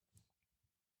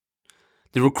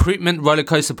The Recruitment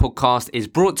Rollercoaster podcast is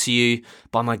brought to you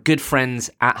by my good friends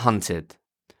at Hunted,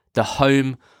 the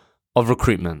home of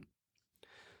recruitment.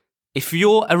 If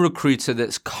you're a recruiter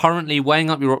that's currently weighing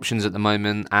up your options at the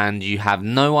moment and you have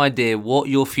no idea what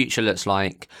your future looks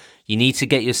like, you need to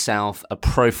get yourself a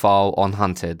profile on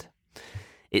Hunted.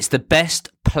 It's the best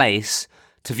place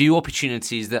to view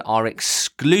opportunities that are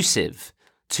exclusive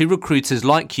to recruiters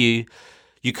like you.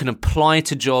 You can apply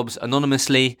to jobs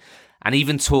anonymously and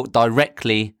even talk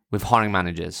directly with hiring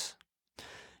managers.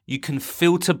 You can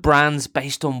filter brands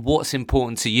based on what's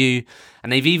important to you,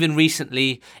 and they've even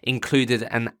recently included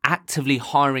an actively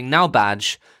hiring now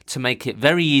badge to make it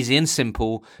very easy and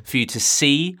simple for you to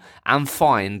see and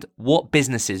find what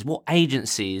businesses, what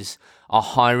agencies are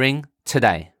hiring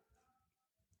today.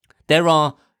 There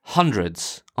are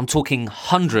hundreds, I'm talking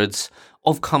hundreds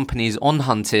of companies on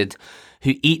Hunted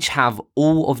who each have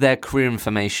all of their career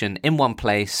information in one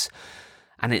place,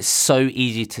 and it's so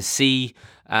easy to see,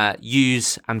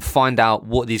 use and find out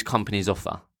what these companies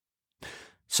offer.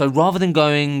 So rather than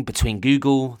going between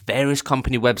Google, various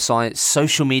company websites,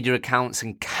 social media accounts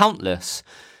and countless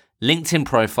LinkedIn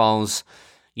profiles,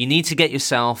 you need to get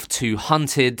yourself to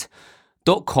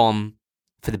hunted.com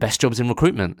for the best jobs in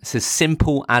recruitment. It's as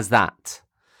simple as that.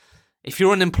 If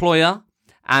you're an employer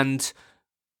and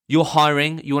you're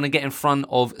hiring, you want to get in front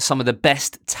of some of the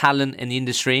best talent in the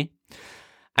industry,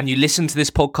 and you listen to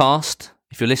this podcast,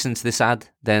 if you're listening to this ad,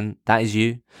 then that is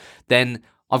you, then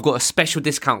I've got a special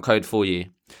discount code for you.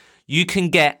 You can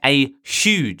get a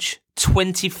huge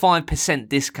 25%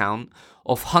 discount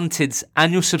off Hunted's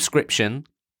annual subscription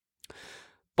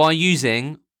by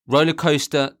using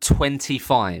Rollercoaster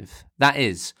 25. That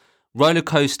is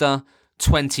Rollercoaster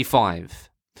 25.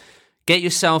 Get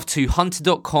yourself to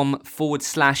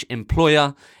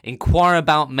hunter.com/employer. Inquire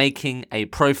about making a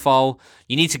profile.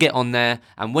 You need to get on there.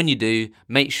 And when you do,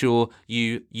 make sure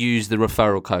you use the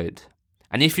referral code.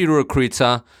 And if you're a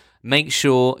recruiter, make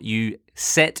sure you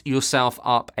set yourself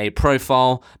up a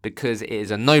profile because it is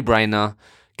a no-brainer.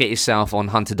 Get yourself on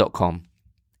hunter.com.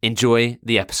 Enjoy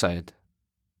the episode.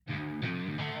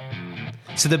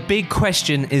 So the big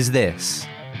question is this.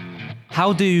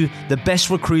 How do the best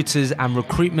recruiters and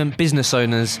recruitment business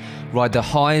owners ride the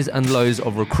highs and lows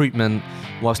of recruitment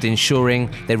whilst ensuring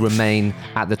they remain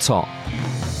at the top?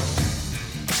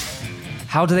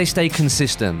 How do they stay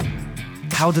consistent?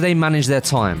 How do they manage their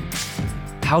time?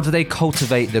 How do they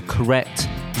cultivate the correct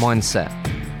mindset?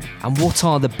 And what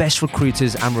are the best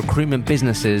recruiters and recruitment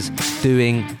businesses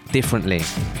doing differently?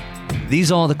 These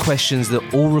are the questions that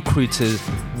all recruiters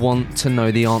want to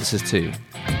know the answers to.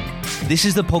 This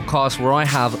is the podcast where I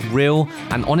have real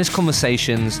and honest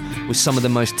conversations with some of the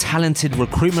most talented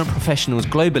recruitment professionals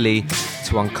globally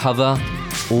to uncover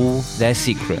all their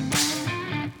secrets.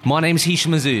 My name's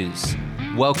Hisham Azuz.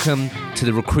 Welcome to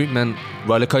the Recruitment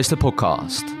Rollercoaster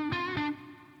podcast.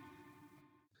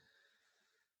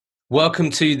 Welcome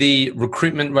to the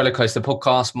Recruitment Rollercoaster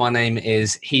podcast. My name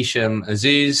is Hisham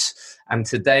Azuz, and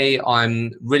today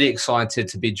I'm really excited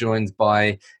to be joined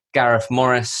by Gareth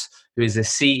Morris, who is the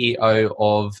CEO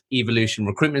of Evolution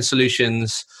Recruitment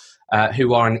Solutions,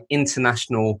 who are an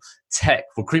international tech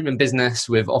recruitment business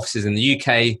with offices in the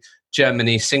UK,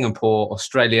 Germany, Singapore,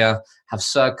 Australia, have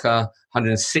circa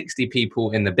 160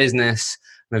 people in the business,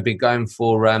 and have been going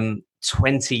for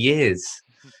 20 years.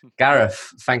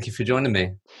 Gareth, thank you for joining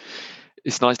me.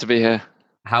 It's nice to be here.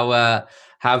 How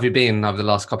have you been over the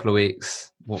last couple of weeks?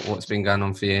 What's been going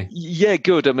on for you? Yeah,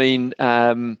 good. I mean,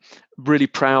 really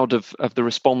proud of the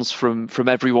response from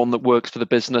everyone that works for the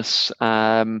business.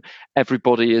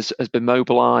 Everybody has been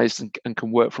mobilised and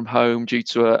can work from home due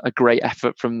to a great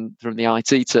effort from the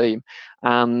IT team.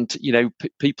 And you know,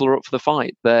 people are up for the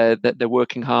fight. They're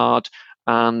working hard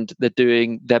and they're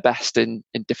doing their best in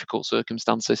difficult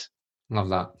circumstances. Love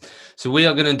that. So we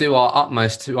are going to do our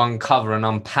utmost to uncover and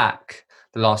unpack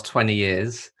the last 20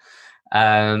 years.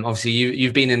 Obviously,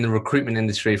 you've been in the recruitment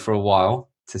industry for a while,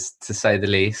 to say the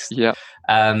least. Yeah.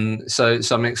 So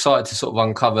I'm excited to sort of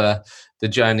uncover the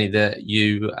journey that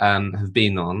you have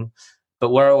been on. But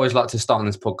where I always like to start on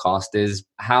this podcast is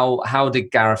how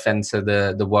did Gareth enter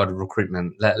the world of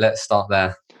recruitment? Let's start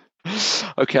there.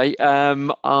 Okay.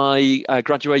 I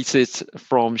graduated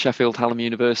from Sheffield Hallam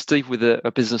University with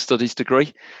a business studies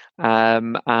degree,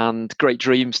 and great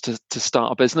dreams to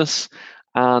start a business.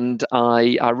 And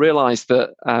I realised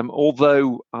that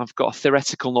although I've got a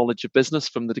theoretical knowledge of business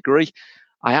from the degree,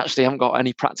 I actually haven't got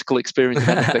any practical experience of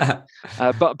anything,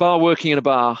 but bar working in a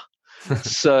bar.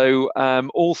 So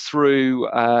all through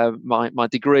my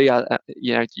degree, I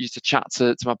used to chat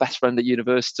to my best friend at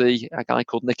university, a guy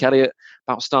called Nick Elliott,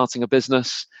 about starting a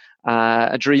business.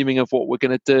 dreaming of what we're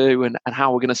going to do and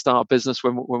how we're going to start a business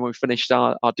when we finished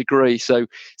our degree. So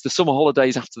it's the summer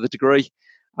holidays after the degree.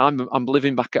 I'm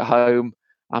living back at home,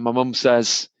 and my mum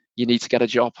says, "You need to get a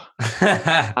job."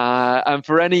 And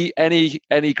for any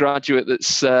graduate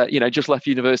that's just left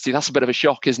university, that's a bit of a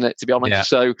shock, isn't it? To be honest. Yeah.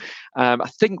 So I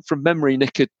think from memory,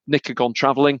 Nick had gone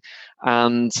travelling,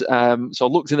 and so I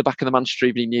looked in the back of the Manchester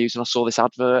Evening News and I saw this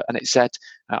advert, and it said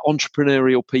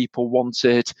entrepreneurial people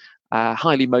wanted,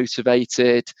 highly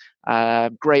motivated,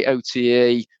 great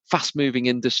OTE, fast moving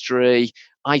industry,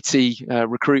 IT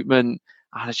recruitment.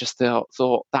 And I just thought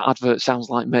that advert sounds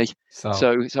like me.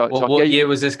 So what year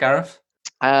was this, Gareth?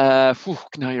 Now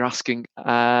you're asking.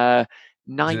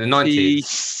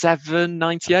 97,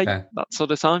 98, okay. That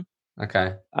sort of time.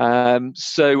 Okay.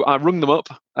 So I rung them up,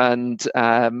 and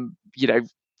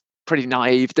pretty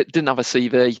naive, didn't have a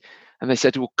CV, and they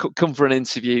said, "Well, come for an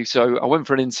interview." So I went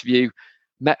for an interview,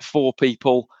 met 4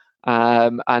 people,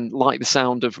 and liked the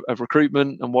sound of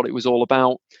recruitment and what it was all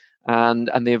about. And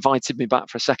they invited me back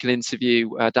for a second interview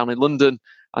down in London,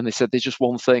 and they said, "There's just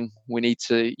one thing: we need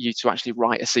you to actually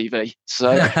write a CV."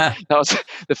 So that was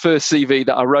the first CV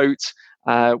that I wrote.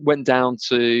 Went down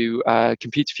to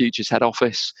Computer Futures head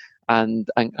office and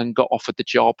got offered the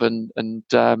job, and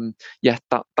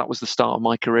that was the start of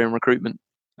my career in recruitment.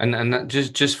 And that,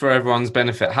 just for everyone's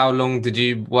benefit, how long did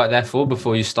you work there for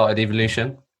before you started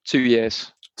Evolution? 2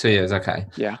 years. 2 years, okay.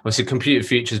 Yeah. Obviously, Computer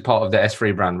Futures is part of the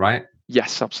S3 brand, right?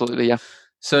 Yes, absolutely, yeah.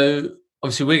 So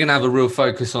obviously we're going to have a real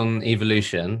focus on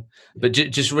Evolution, but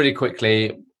just really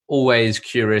quickly, always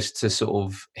curious to sort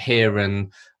of hear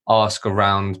and ask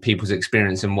around people's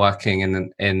experience in working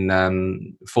in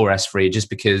for S3, just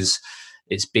because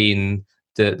it's been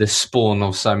the spawn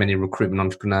of so many recruitment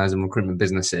entrepreneurs and recruitment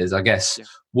businesses. I guess,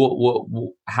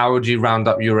 how would you round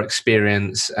up your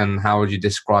experience, and how would you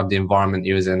describe the environment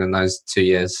you was in those 2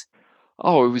 years?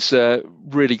 Oh, it was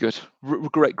really good,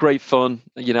 great fun.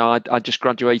 I just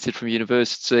graduated from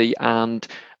university, and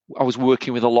I was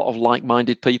working with a lot of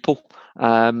like-minded people.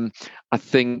 I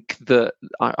think that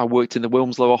I worked in the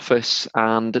Wilmslow office,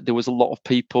 and there was a lot of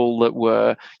people that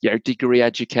were, degree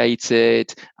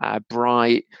educated,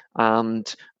 bright,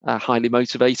 and highly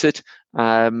motivated.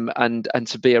 And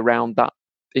to be around that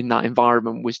in that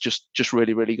environment was just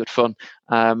really, really good fun.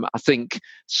 I think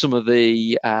some of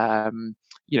the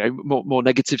more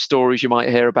negative stories you might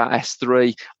hear about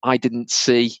S3, I didn't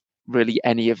see really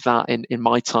any of that in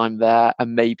my time there,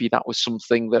 and maybe that was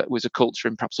something that was a culture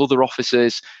in perhaps other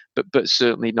offices, but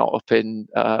certainly not up in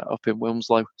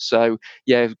Wilmslow. So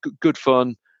yeah, good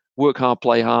fun, work hard,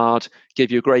 play hard,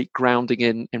 give you a great grounding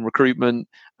in recruitment,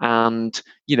 and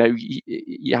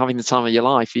you're having the time of your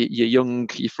life. You're young,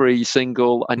 you're free, you're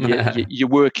single, and you're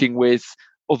working with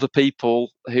other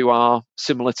people who are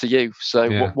similar to you. So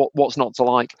what's not to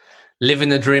like? Living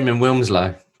the dream in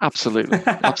Wilmslow. Absolutely.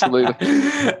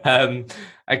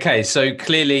 Okay, so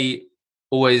clearly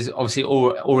obviously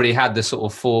already had the sort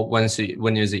of thought when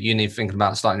you was at uni thinking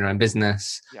about starting your own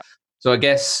business. Yeah. So I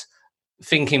guess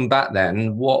thinking back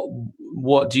then,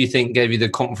 what do you think gave you the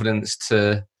confidence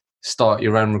to start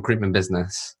your own recruitment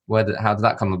business? How did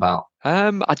that come about?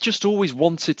 I just always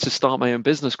wanted to start my own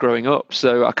business growing up,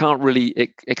 so I can't really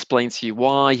explain to you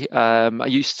why. I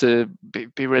used to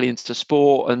be really into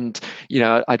sport, and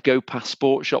I'd go past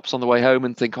sport shops on the way home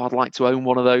and think, I'd like to own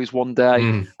one of those one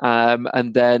day.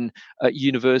 And then at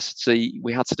university,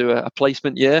 we had to do a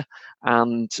placement year,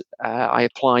 and I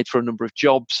applied for a number of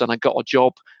jobs, and I got a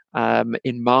job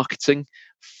in marketing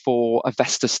for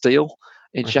Avesta Steel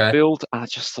in Sheffield, and I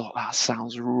just thought, that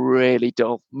sounds really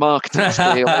dull. Marketing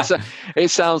steel. It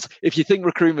sounds, if you think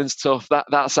recruitment's tough,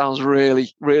 that sounds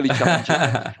really, really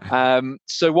challenging.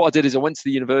 So what I did is I went to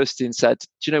the university and said,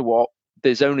 do you know what?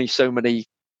 There's only so many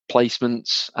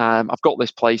placements. I've got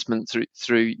this placement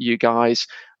through you guys,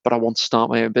 but I want to start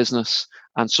my own business,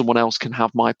 and someone else can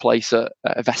have my place at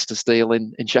Avesta Steel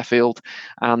in Sheffield.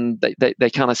 And they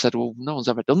kind of said, well, no one's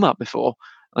ever done that before.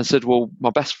 I said, well, my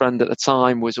best friend at the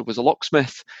time was a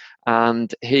locksmith,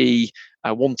 and he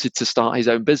wanted to start his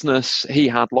own business. He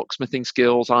had locksmithing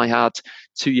skills. I had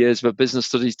 2 years of a business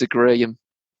studies degree, and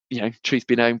truth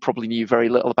be known, probably knew very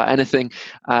little about anything.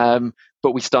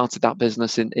 But we started that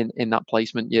business in that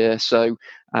placement year. So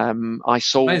I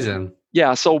sold. Amazing. Yeah,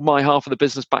 I sold my half of the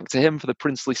business back to him for the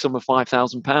princely sum of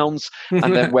 £5,000,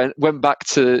 and then went back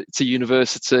to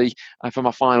university for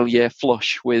my final year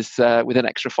flush with an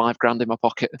extra £5,000 in my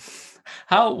pocket.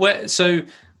 So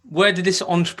where did this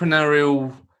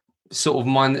entrepreneurial sort of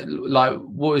mind, like,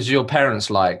 what was your parents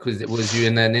like? Was you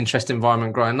in an interesting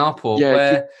environment growing up, or Yeah,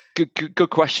 where? good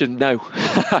question. No,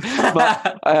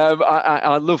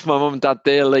 I love my mum and dad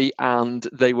dearly, and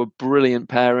they were brilliant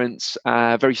parents,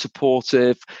 very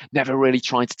supportive, never really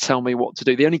tried to tell me what to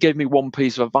do. They only gave me one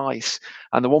piece of advice,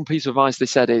 and the one piece of advice they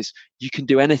said is, you can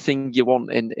do anything you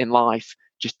want in life,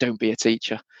 just don't be a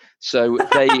teacher. So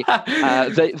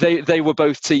they were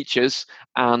both teachers,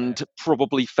 and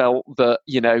probably felt that,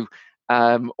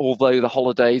 although the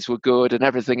holidays were good and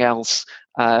everything else,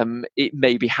 it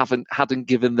maybe hadn't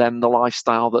given them the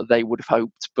lifestyle that they would have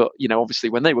hoped. But obviously,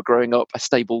 when they were growing up, a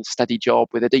stable, steady job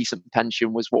with a decent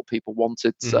pension was what people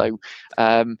wanted. So,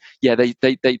 yeah,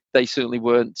 they certainly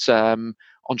weren't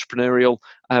entrepreneurial,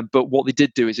 but what they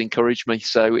did do is encourage me.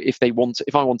 So if I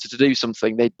wanted to do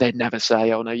something, they'd never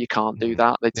say, "Oh no, you can't do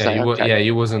that." They'd Yeah, say, "Okay."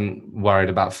 you wasn't worried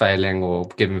about failing or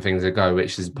giving things a go,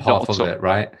 which is half Not of at all. it,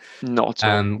 right? Not at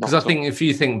all. Because Not I at all. think if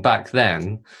you think back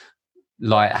then,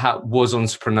 like, how was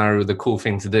entrepreneurial the cool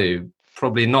thing to do?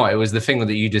 Probably not. It was the thing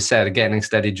that you just said, getting a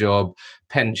steady job,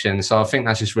 pension. So I think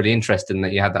that's just really interesting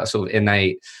that you had that sort of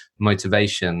innate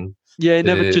motivation. Yeah,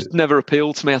 it To, never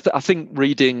appealed to me. I think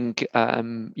reading,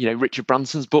 Richard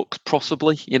Branson's books,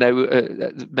 possibly,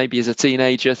 maybe as a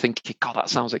teenager, thinking, God, that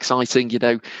sounds exciting.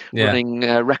 yeah, Running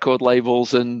record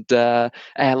labels and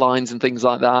airlines and things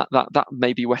like that. That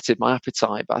maybe whetted my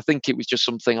appetite. But I think it was just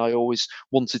something I always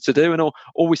wanted to do and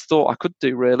always thought I could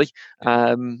do. Really,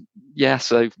 so it's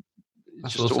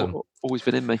that's just awesome. always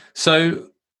been in me. So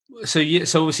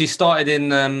obviously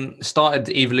started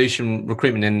Evolution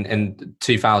Recruitment in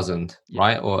 2000, Yeah.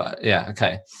 right? Or yeah,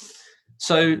 okay.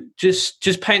 So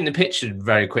just paint the picture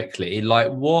very quickly. Like,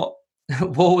 what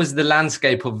what was the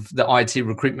landscape of the IT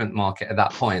recruitment market at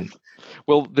that point?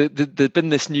 Well, there'd been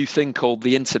this new thing called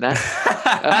the internet,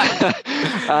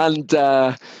 and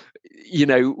I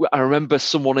remember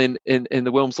someone in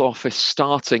the Wilms office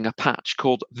starting a patch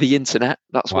called the internet.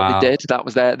 That's what they Wow. did. That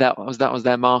was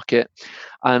their market,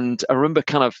 and I remember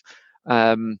kind of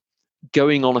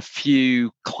going on a few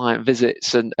client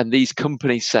visits and these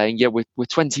companies saying, yeah, we're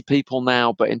 20 people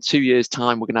now, but in 2 years'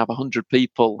 time we're going to have 100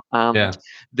 people. And Yeah.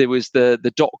 there was the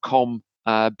dot-com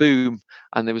boom,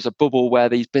 and there was a bubble where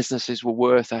these businesses were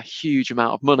worth a huge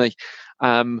amount of money.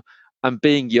 And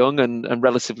being young and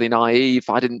relatively naive,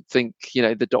 I didn't think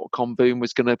the dot-com boom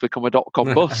was going to become a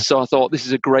dot-com bust. So I thought, this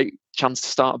is a great chance to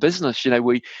start a business.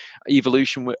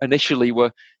 Evolution initially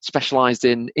were specialized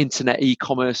in internet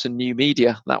e-commerce and new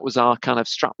media. That was our kind of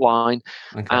strap line.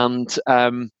 Okay. And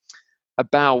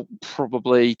about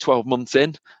probably 12 months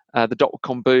in, the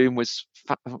dot-com boom was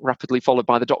rapidly followed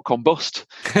by the dot-com bust,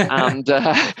 and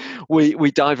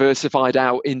we diversified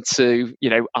out into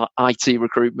IT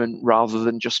recruitment rather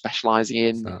than just specializing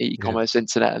in So, yeah. e-commerce,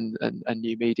 internet, and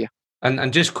new media.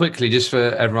 And just quickly, just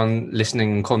for everyone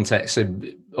listening in context, so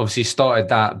obviously started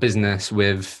that business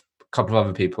with a couple of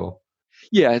other people.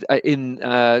 Yeah,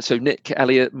 so Nick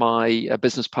Elliott, my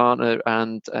business partner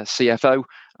and CFO,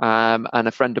 and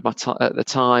a friend of mine at the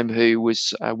time who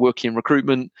was working in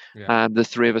recruitment. Yeah. The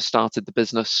three of us started the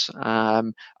business,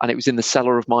 and it was in the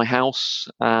cellar of my house.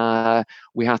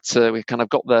 We kind of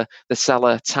got the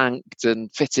cellar tanked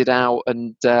and fitted out,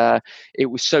 and it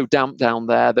was so damp down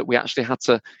there that we actually had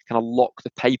to kind of lock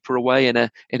the paper away in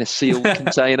a sealed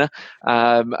container.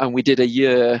 And we did a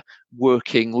year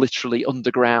working literally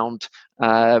underground,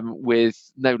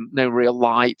 with no real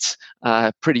light,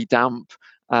 pretty damp,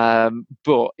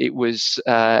 but it was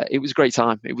a great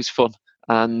time. It was fun.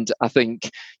 And I think,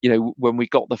 when we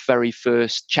got the very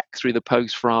first check through the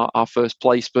post for our first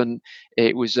placement,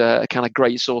 it was a kind of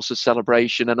great source of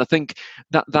celebration. And I think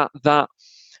that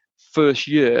first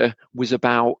year was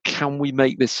about, can we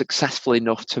make this successful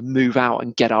enough to move out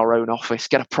and get our own office,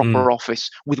 get a proper office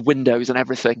with windows and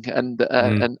everything, and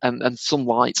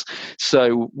sunlight.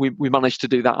 So we managed to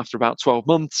do that after about 12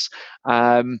 months.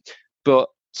 But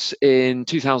in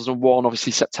 2001,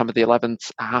 obviously September the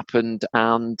 11th happened,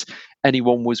 and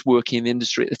anyone was working in the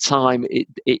industry at the time, it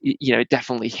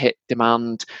definitely hit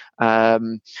demand.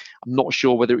 I'm not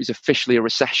sure whether it was officially a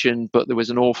recession, but there was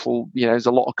there's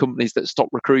a lot of companies that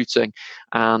stopped recruiting,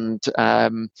 and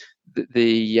the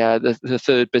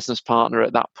third business partner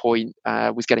at that point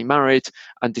was getting married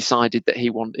and decided that he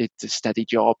wanted a steady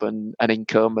job and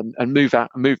income, and moved out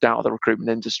of the recruitment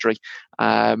industry.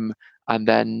 And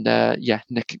then,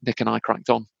 Nick and I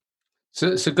cracked on.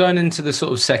 So going into the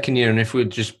sort of second year, and if we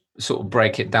just sort of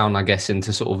break it down, I guess,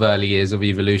 into sort of early years of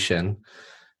Evolution.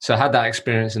 So I had that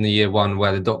experience in the year one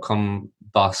where the dot-com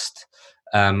bust,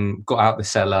 got out the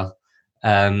cellar,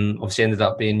 obviously ended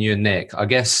up being you and Nick. I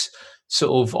guess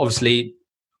sort of obviously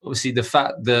obviously the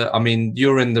fact that, I mean,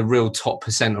 you're in the real top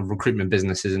percent of recruitment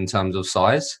businesses in terms of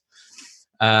size.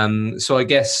 So I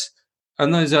guess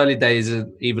in those early days of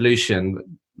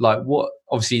evolution, like what,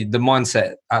 obviously the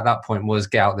mindset at that point was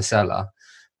get out the cellar.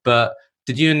 But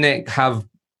did you and Nick have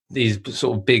these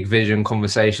sort of big vision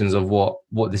conversations of what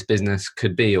this business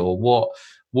could be, or what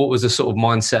was the sort of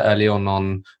mindset early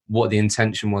on what the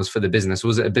intention was for the business?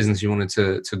 Was it a business you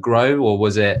wanted to grow, or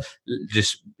was it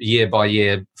just year by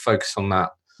year focus on that?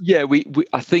 Yeah,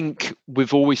 I think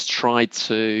we've always tried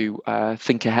to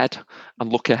think ahead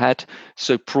and look ahead.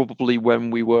 So probably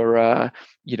when we were, a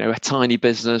tiny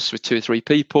business with 2 or 3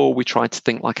 people, we tried to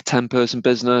think like a 10-person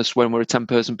business. When we're a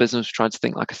 10-person business, we tried to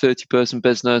think like a 30-person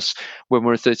business. When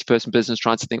we're a 30-person business,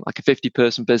 tried to think like a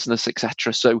 50-person business,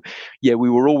 etc. So yeah, we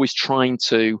were always trying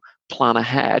to plan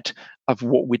ahead of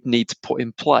what we'd need to put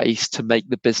in place to make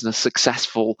the business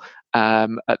successful at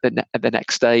the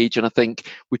next stage. And I think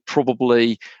we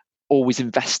probably always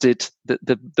invested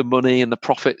the money and the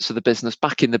profits of the business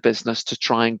back in the business to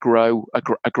try and grow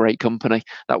a great company.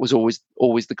 That was always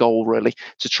the goal, really,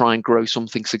 to try and grow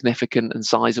something significant and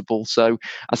sizable. So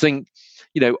I think,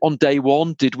 on day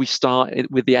one, did we start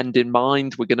with the end in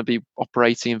mind? We're going to be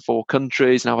operating in 4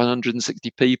 countries and have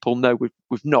 160 people. No, we've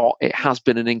not. It has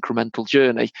been an incremental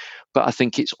journey, but I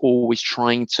think it's always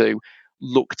trying to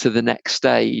look to the next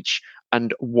stage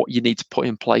and what you need to put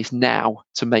in place now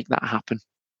to make that happen.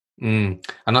 And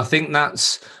I think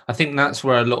that's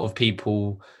where a lot of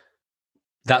people,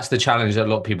 that's the challenge that a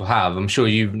lot of people have. I'm sure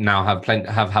you now have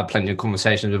had plenty of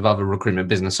conversations with other recruitment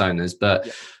business owners,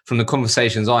 but from the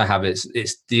conversations I have, it's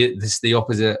the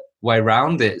opposite way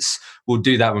around. It's, we'll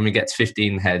do that when we get to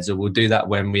 15 heads, or we'll do that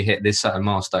when we hit this certain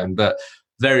milestone. But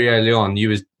very early on, you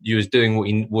was doing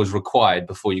what was required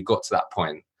before you got to that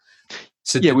point.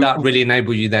 So did that really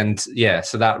enable you then?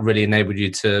 So that really enabled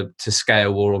you to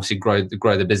scale, or obviously grow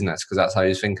the business, because that's how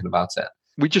you're thinking about it.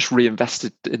 We just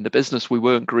reinvested in the business. We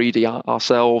weren't greedy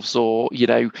ourselves, or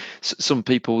some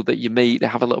people that you meet, they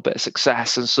have a little bit of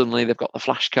success and suddenly they've got the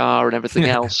flash car and everything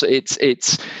else. It's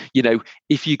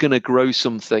if you're going to grow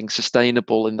something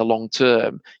sustainable in the long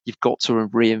term, you've got to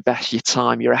reinvest your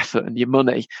time, your effort, and your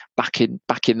money back in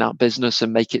that business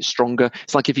and make it stronger.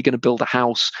 It's like if you're going to build a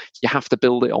house, you have to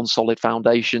build it on solid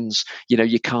foundations.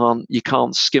 You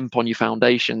can't skimp on your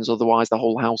foundations, otherwise the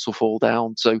whole house will fall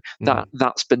down. So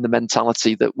that's been the mentality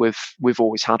that we've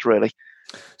always had, really.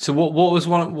 So what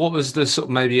was the sort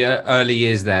of maybe early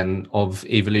years then of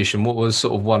evolution? What was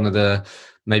sort of one of the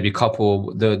maybe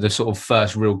couple the sort of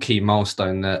first real key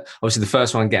milestone? That obviously the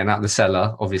first one, getting out of the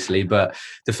cellar, obviously, but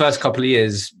the first couple of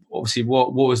years, obviously,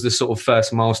 what was the sort of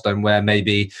first milestone where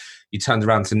maybe you turned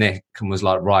around to Nick and was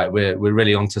like, right, we're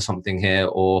really onto something here?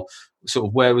 Or sort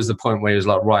of where was the point where he was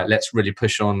like, right, let's really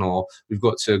push on, or we've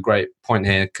got to a great point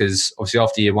here? Because obviously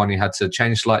after year one, you had to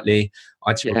change slightly.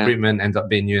 IT recruitment ended up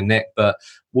being you and Nick. But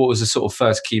what was the sort of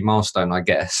first key milestone, I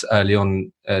guess, early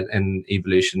on in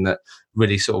evolution that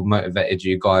really sort of motivated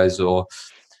you guys? Or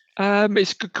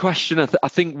it's a good question. I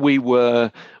think we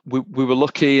were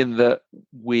lucky in that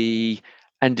we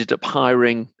ended up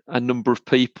hiring a number of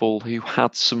people who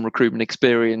had some recruitment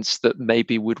experience that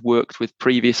maybe we'd worked with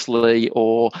previously,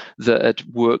 or that had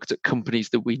worked at companies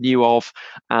that we knew of.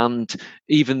 And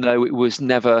even though it was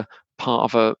never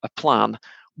part of a plan,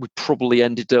 we probably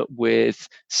ended up with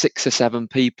 6 or 7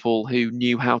 people who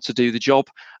knew how to do the job.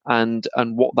 And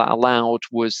what that allowed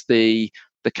was the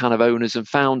kind of owners and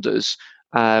founders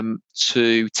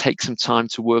to take some time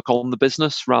to work on the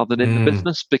business rather than in the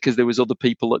business, because there was other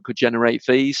people that could generate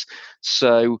fees.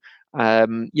 So I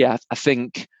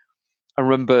think I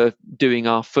remember doing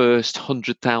our first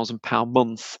 £100,000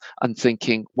 month and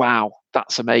thinking, wow,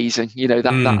 that's amazing.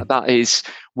 That is,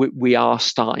 we are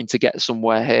starting to get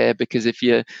somewhere here, because if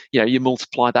you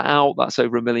multiply that out, that's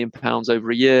over £1 million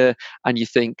over a year, and you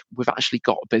think we've actually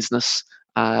got a business.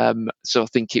 So I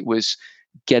think it was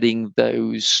getting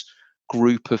those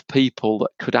group of people that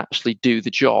could actually do the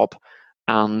job,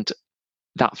 and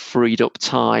that freed up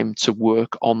time to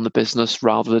work on the business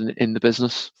rather than in the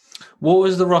business. What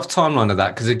was the rough timeline of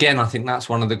that? Because again, I think that's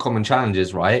one of the common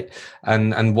challenges, right?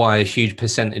 And why a huge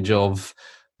percentage of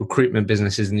recruitment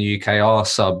businesses in the UK are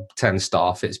sub 10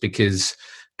 staff. It's because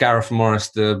Gareth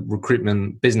Morris, the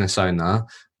recruitment business owner,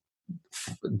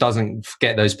 doesn't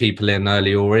get those people in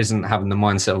early, or isn't having the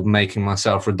mindset of making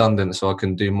myself redundant so I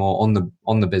can do more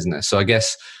on the business. So I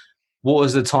guess, what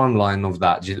was the timeline of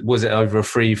that? Was it over a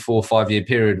 3, 4, 5 year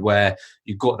period where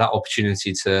you got that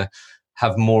opportunity to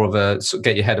have more of a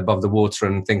get your head above the water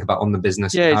and think about on the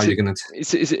business? Yeah,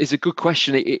 it's a good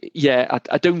question.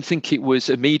 I don't think it was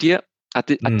immediate. I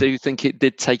do think it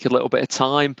did take a little bit of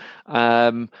time.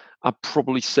 I'd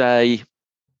probably say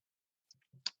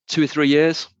 2 or 3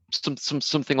 years,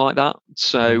 something like that.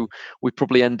 So we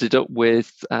probably ended up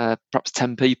with perhaps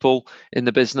 10 people in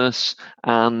the business,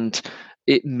 and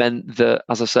it meant that,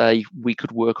 as I say, we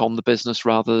could work on the business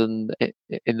rather than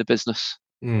in the business.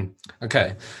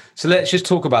 Okay, so let's just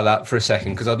talk about that for a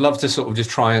second, because I'd love to sort of just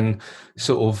try and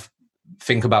sort of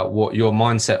think about what your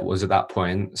mindset was at that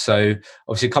point. So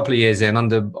obviously a couple of years in,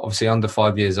 under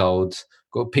 5 years old,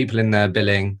 got people in there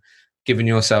billing, giving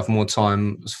yourself more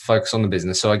time, focus on the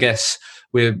business. So I guess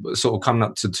we're sort of coming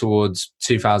up towards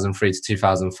 2003 to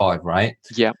 2005, right?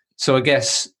 Yeah. So I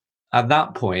guess at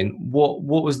that point, what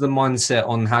was the mindset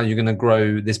on how you're going to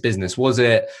grow this business? Was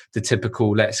it the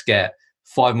typical, let's get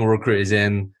 5 more recruiters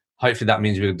in, hopefully that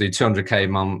means we'll do 200k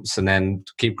months and then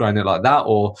keep growing it like that?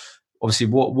 Or obviously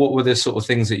what were the sort of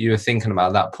things that you were thinking about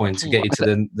at that point to get you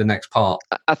to the next part?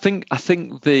 I think one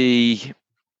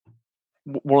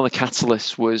of the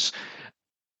catalysts was,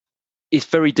 it's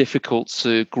very difficult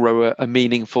to grow a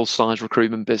meaningful size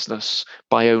recruitment business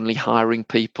by only hiring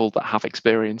people that have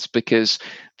experience, because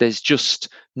there's just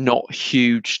not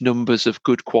huge numbers of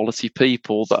good quality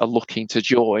people that are looking to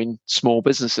join small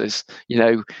businesses.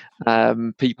 People.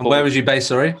 And where was you based,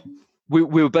 sorry? We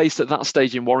were based at that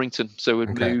stage in Warrington, so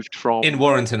we'd moved from... In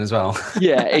Warrington as well.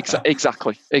 Yeah,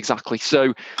 exactly.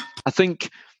 So I think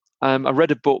I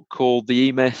read a book called The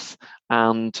E-Myth,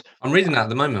 and I'm reading that at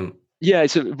the moment. Yeah,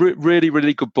 it's a really,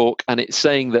 really good book, and it's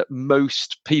saying that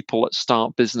most people that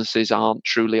start businesses aren't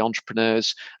truly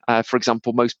entrepreneurs. For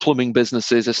example, most plumbing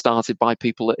businesses are started by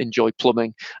people that enjoy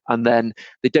plumbing, and then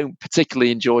they don't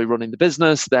particularly enjoy running the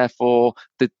business. Therefore,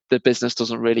 the business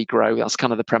doesn't really grow. That's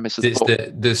kind of the premise of the book.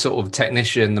 It's the sort of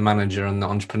technician, the manager, and the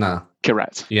entrepreneur.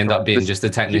 Correct. You end up being just the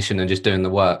technician and just doing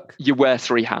the work. You wear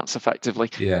 3 hats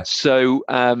effectively. Yeah. So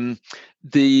I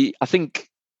think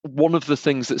one of the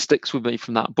things that sticks with me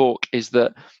from that book is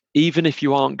that even if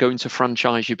you aren't going to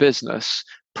franchise your business,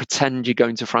 pretend you're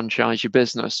going to franchise your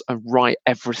business and write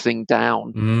everything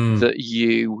down that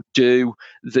you do,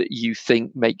 that you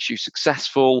think makes you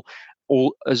successful,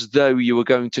 or as though you were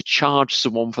going to charge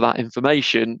someone for that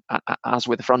information, as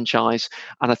with a franchise.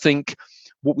 And I think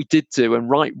what we did do, and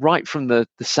right from the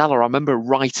cellar, I remember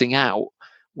writing out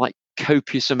like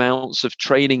copious amounts of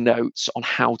training notes on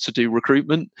how to do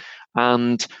recruitment.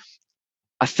 And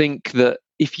I think that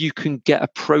if you can get a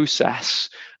process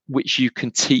which you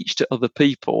can teach to other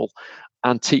people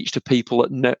and teach to people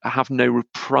that have no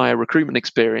prior recruitment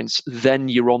experience, then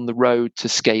you're on the road to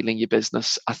scaling your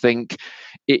business. I think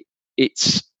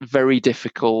it's very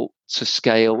difficult to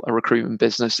scale a recruitment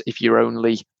business if you're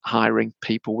only hiring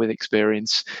people with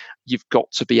experience. You've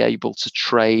got to be able to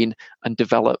train and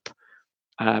develop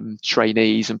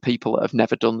trainees and people that have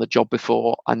never done the job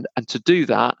before. And to do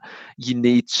that, you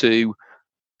need to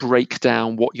break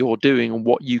down what you're doing and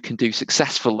what you can do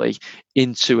successfully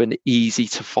into an easy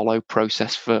to follow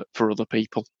process for other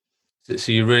people.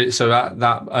 So at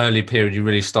that early period, you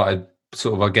really started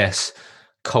sort of, I guess,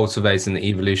 cultivating the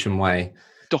evolution way.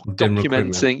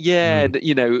 Documenting,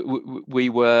 we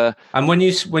were. And when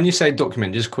you say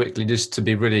document, just quickly, just to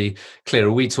be really clear,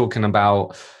 are we talking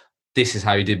about this is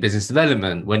how you do business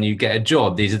development? When you get a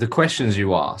job, these are the questions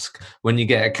you ask. When you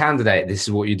get a candidate, this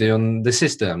is what you do on the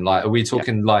system. Like, are we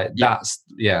talking that's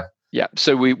yeah?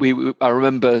 So I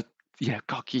remember,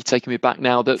 God, you're taking me back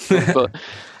now. But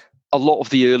a lot of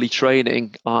the early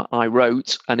training I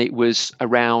wrote, and it was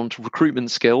around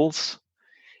recruitment skills.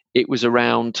 It was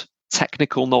around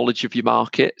technical knowledge of your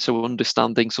market, so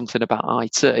understanding something about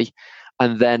IT,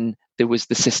 and then there was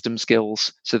the system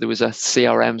skills. So there was a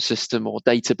CRM system or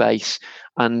database,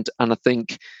 and I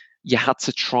think you had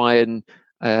to try and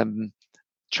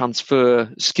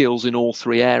transfer skills in all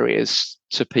 3 areas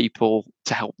to people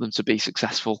to help them to be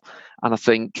successful. And I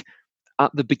think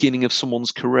at the beginning of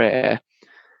someone's career,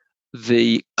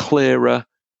 the clearer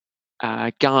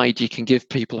guide you can give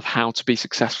people of how to be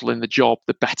successful in the job,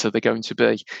 the better they're going to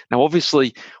be. Now,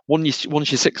 obviously, once you're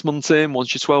 6 months in,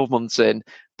 once you're 12 months in,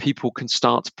 people can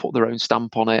start to put their own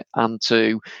stamp on it and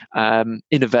to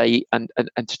innovate and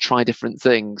to try different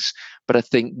things. But I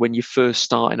think when you first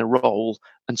start in a role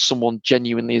and someone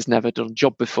genuinely has never done a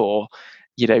job before,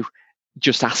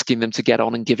 just asking them to get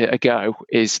on and give it a go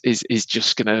is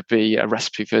just going to be a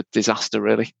recipe for disaster,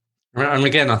 really. And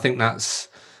again, I think it's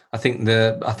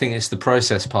the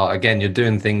process part. Again, you're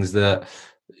doing things that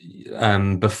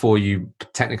before you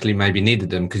technically maybe needed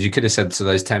them, because you could have said to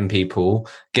those 10 people,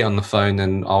 get on the phone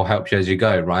and I'll help you as you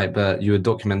go, right? But you were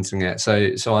documenting it.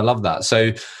 So I love that.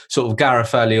 So sort of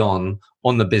Gareth early on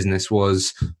the business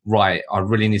was, right, I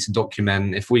really need to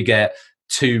document. If we get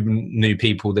 2 new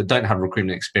people that don't have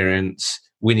recruitment experience,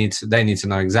 they need to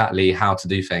know exactly how to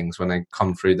do things when they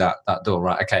come through that door,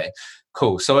 right? Okay,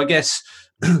 cool. So I guess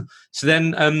so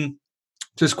then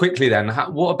just quickly then,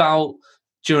 what about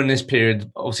during this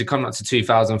period, obviously coming up to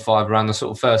 2005, around the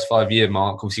sort of first 5 year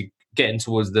mark, obviously getting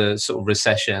towards the sort of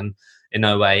recession in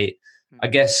 '08, I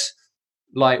guess,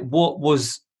 like, what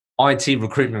was IT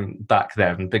recruitment back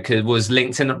then? Because was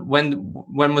LinkedIn, when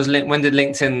did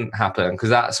LinkedIn happen? Because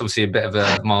that's obviously a bit of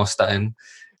a milestone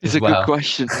It's as a good well.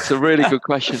 question. It's a really good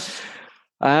question.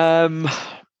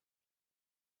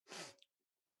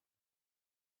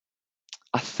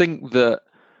 I think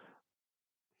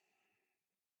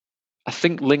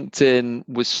LinkedIn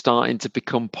was starting to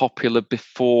become popular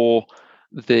before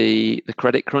the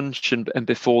credit crunch and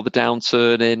before the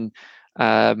downturn in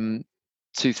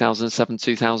 2007,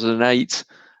 2008,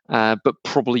 but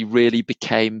probably really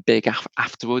became big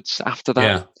afterwards. After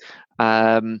that,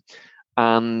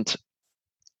 and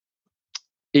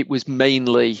it was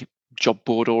mainly job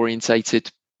board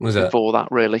orientated Was it? before that,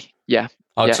 really. Yeah.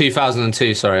 Oh, Yeah.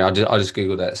 2002. Sorry, I just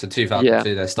googled it. So 2002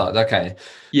 Yeah. they started. Okay.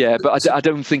 Yeah, but So, I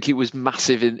don't think it was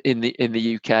massive in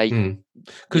the UK.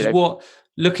 because what,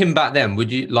 looking back then,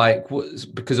 would you like,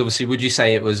 because obviously, would you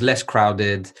say it was less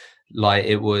crowded, like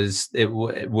it was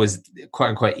quite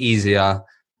unquote easier,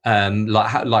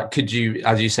 like could you,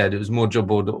 as you said, it was more job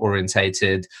board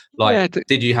orientated, like Yeah,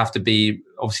 did you have to be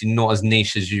obviously not as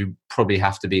niche as you probably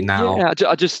have to be now? yeah.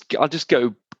 I'll just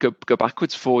go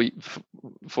backwards for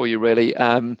you really.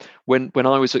 When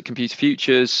I was at Computer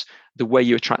Futures, the way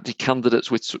you attracted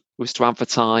candidates was to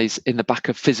advertise in the back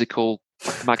of physical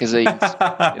magazines.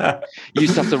 You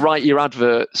used to have to write your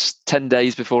adverts 10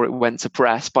 days before it went to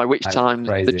press, by which That's time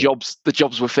the crazy.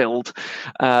 jobs were filled.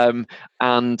 And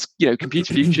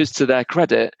Computer Futures, to their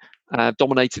credit,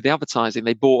 dominated the advertising.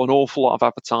 They bought an awful lot of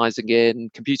advertising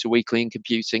in Computer Weekly and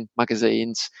computing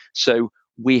magazines. So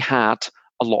we had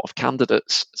a lot of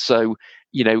candidates. So,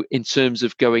 in terms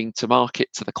of going to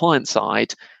market to the client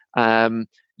side,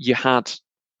 you had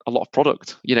a lot of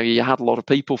product. You had a lot of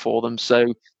people for them.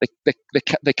 So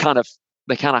they kind of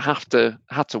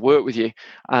had to work with you.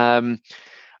 And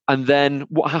then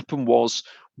what happened was,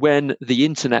 when the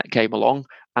internet came along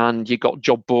and you got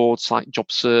job boards like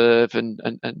JobServe and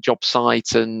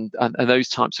JobSite and those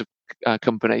types of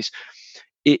companies,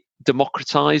 it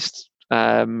democratized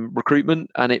recruitment,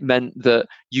 and it meant that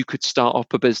you could start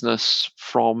up a business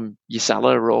from your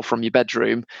cellar or from your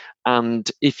bedroom. And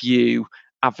if you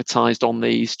advertised on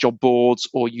these job boards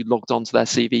or you logged onto their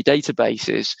CV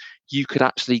databases, you could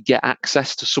actually get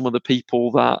access to some of the people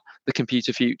that the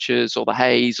Computer Futures or the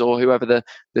Hayes or whoever the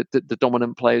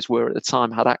dominant players were at the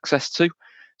time had access to.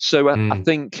 So I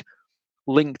think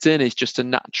LinkedIn is just a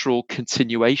natural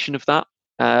continuation of that.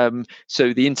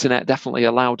 So the internet definitely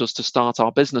allowed us to start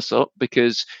our business up,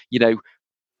 because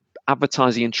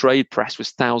advertising in trade press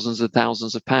was thousands and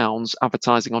thousands of pounds.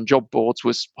 Advertising on job boards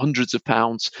was hundreds of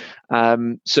pounds.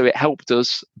 So it helped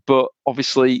us, but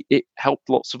obviously it helped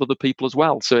lots of other people as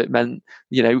well. So it meant,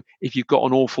 if you've got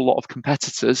an awful lot of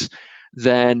competitors,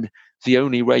 then the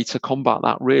only way to combat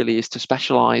that really is to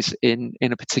specialize in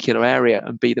a particular area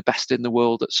and be the best in the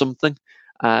world at something.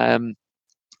 And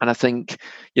I think,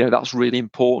 that's really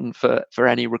important for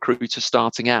any recruiter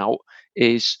starting out,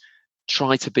 is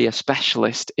try to be a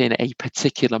specialist in a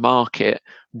particular market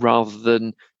rather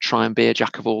than try and be a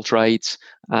jack of all trades,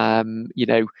 and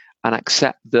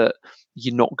accept that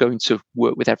you're not going to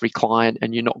work with every client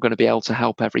and you're not going to be able to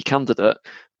help every candidate,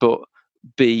 but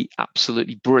be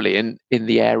absolutely brilliant in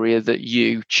the area that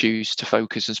you choose to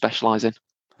focus and specialize in.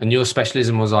 And your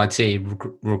specialism was IT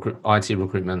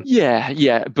recruitment.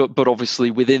 Yeah, but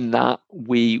obviously within that,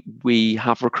 we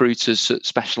have recruiters that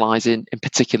specialise in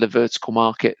particular vertical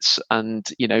markets, and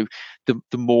the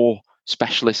more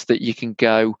specialist that you can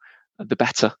go, the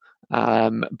better.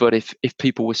 But if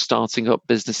people were starting up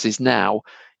businesses now,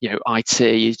 IT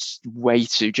is way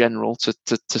too general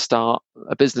to start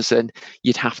a business in.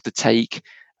 You'd have to take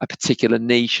a particular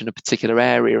niche in a particular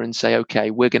area and say,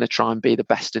 okay, we're going to try and be the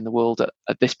best in the world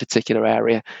at this particular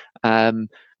area,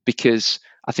 because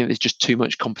I think there's just too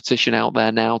much competition out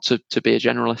there now to be a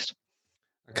generalist.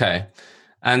 Okay.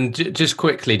 And just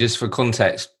quickly, just for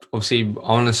context, obviously, I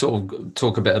want to sort of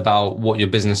talk a bit about what your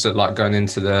business looked like going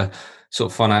into the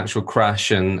sort of financial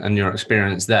crash and your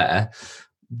experience there.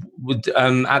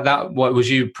 At that, what was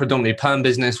you predominantly perm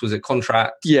business? Was it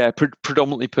contract? Yeah,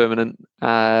 predominantly permanent.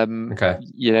 Okay.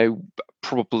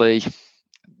 Probably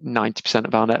 90%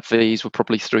 of our net fees were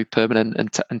probably through permanent, and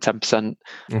 10%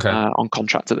 on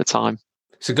contract at the time.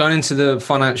 So going into the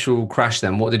financial crash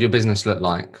then, what did your business look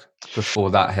like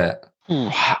before that hit?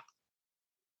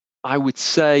 I would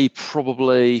say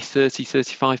probably 30,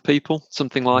 35 people,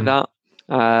 something like that.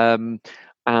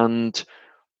 And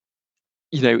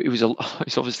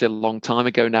it's obviously a long time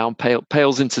ago now, and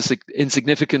pales into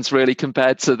insignificance really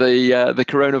compared to the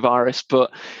coronavirus.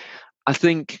 But I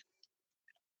think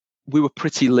we were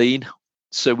pretty lean,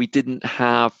 so we didn't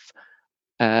have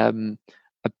a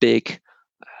big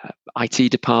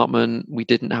IT department. We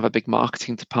didn't have a big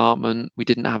marketing department. We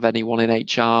didn't have anyone in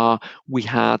HR. We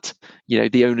had,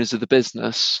 the owners of the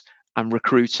business and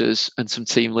recruiters and some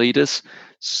team leaders.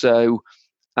 So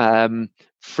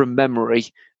from memory,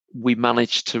 we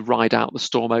managed to ride out the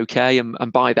storm okay.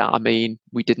 And by that, I mean,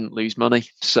 we didn't lose money.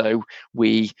 So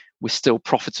we were still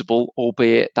profitable,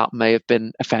 albeit that may have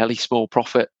been a fairly small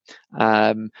profit.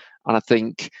 And I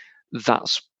think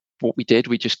that's what we did.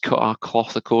 We just cut our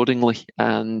cloth accordingly,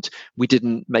 and we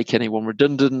didn't make anyone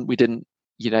redundant. We didn't,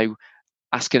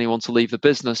 ask anyone to leave the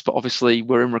business. But obviously,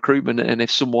 we're in recruitment, and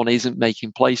if someone isn't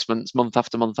making placements month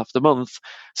after month after month,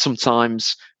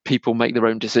 sometimes people make their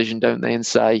own decision, don't they, and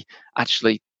say,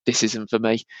 actually, this isn't for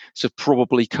me. So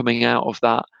probably coming out of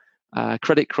that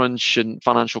credit crunch and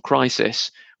financial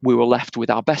crisis, we were left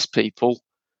with our best people,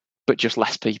 but just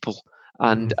less people.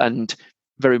 And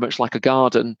very much like a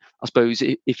garden, I suppose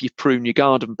if you prune your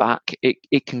garden back,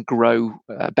 it can grow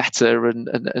better and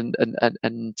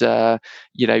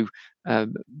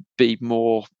be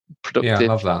more productive. I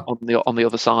love that. on the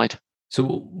other side.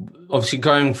 So obviously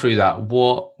going through that,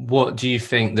 what do you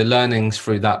think the learnings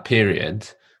through that period,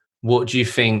 what do you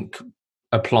think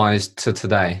applies to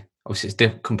today? Obviously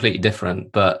it's completely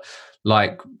different, but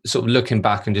like sort of looking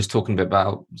back and just talking a bit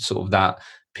about sort of that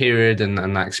period and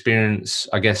that experience,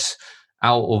 I guess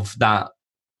out of that,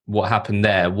 what happened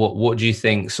there, what do you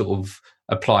think sort of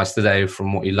applies today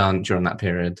from what you learned during that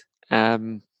period?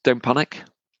 Don't panic.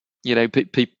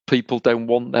 People don't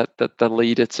want the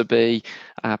leader to be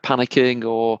panicking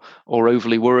or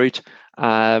overly worried.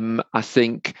 I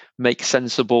think make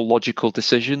sensible, logical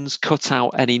decisions. Cut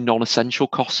out any non-essential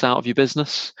costs out of your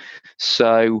business.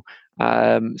 So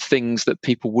things that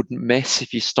people wouldn't miss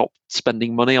if you stopped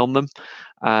spending money on them.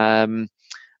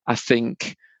 I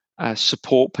think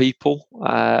support people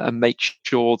and make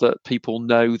sure that people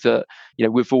know that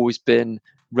we've always been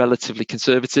relatively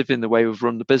conservative in the way we've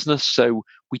run the business, so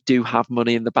we do have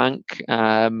money in the bank,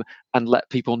 and let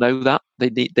people know that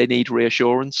they need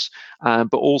reassurance.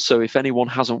 But also, if anyone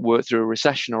hasn't worked through a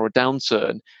recession or a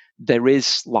downturn, there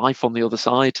is life on the other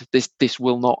side. This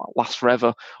will not last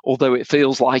forever, although it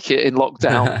feels like it in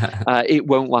lockdown. It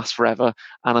won't last forever,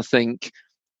 and I think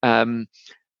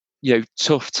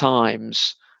tough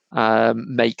times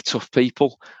make tough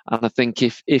people. And I think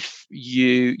if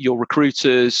your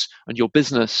recruiters and your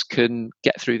business can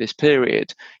get through this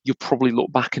period, you'll probably look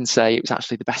back and say it was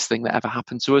actually the best thing that ever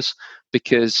happened to us,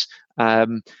 because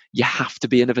you have to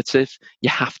be innovative, you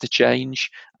have to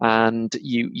change, and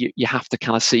you have to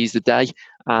kind of seize the day.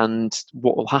 And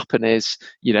what will happen is,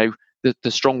 the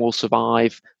strong will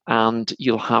survive, and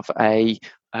you'll have a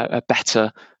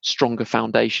better, stronger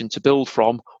foundation to build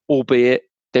from, albeit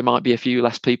there might be a few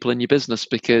less people in your business,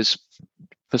 because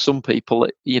for some people,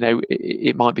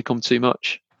 it might become too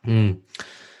much.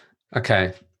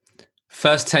 Okay.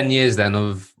 First 10 years then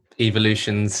of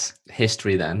Evolution's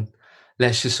history then.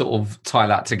 Let's just sort of tie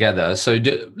that together. So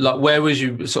like, where was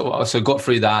you got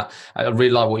through that? I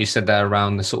really like what you said there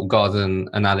around the sort of garden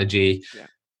analogy. Yeah.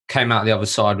 Came out the other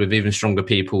side with even stronger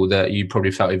people that you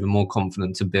probably felt even more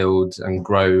confident to build and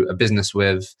grow a business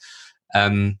with.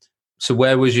 So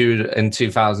where was you in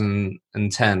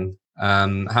 2010? How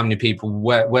many people,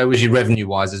 where was you revenue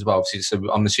wise as well? Obviously,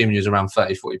 so I'm assuming you was around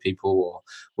 30, 40 people, or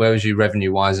where was you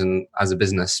revenue wise and as a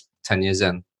business 10 years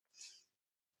in?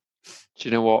 Do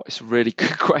you know what? It's a really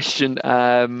good question.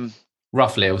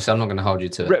 Roughly, obviously, I'm not going to hold you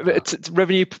to it.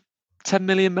 Revenue 10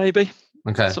 million, maybe.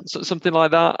 Okay. Something like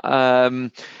that.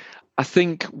 I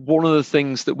think one of the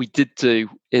things that we did do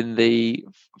in the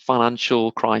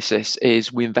financial crisis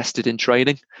is we invested in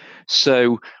training.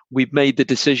 So we've made the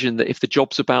decision that if the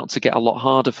job's about to get a lot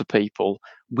harder for people,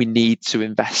 we need to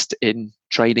invest in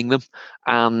training them.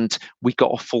 And we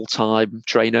got a full-time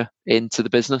trainer into the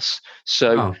business.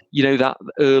 So, that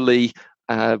early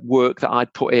work that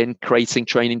I'd put in, creating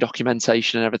training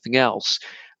documentation and everything else,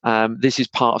 this is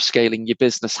part of scaling your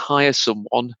business. Hire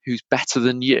someone who's better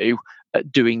than you at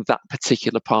doing that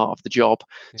particular part of the job.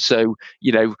 Yeah. So,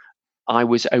 I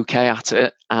was okay at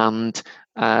it, and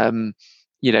I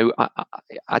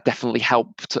definitely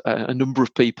helped a number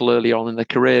of people early on in their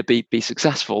career be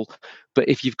successful. But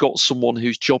if you've got someone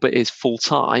whose job it is full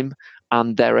time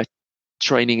and they're a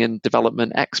training and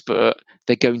development expert,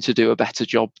 they're going to do a better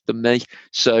job than me.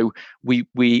 So we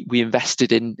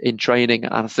invested in training,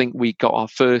 and I think we got our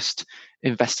first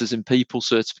Investors in People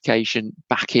certification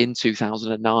back in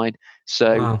 2009.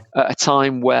 So Wow. at a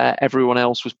time where everyone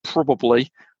else was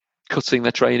probably cutting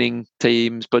their training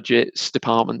teams, budgets,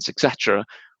 departments, etc.,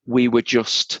 we were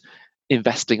just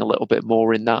investing a little bit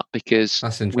more in that because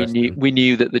That's we interesting.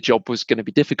 knew that the job was going to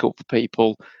be difficult for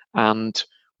people, and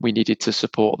we needed to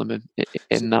support them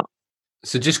in that.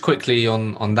 So just quickly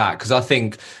on that, because I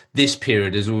think this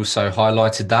period has also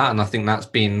highlighted that, and I think that's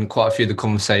been quite a few of the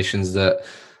conversations that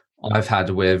I've had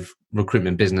with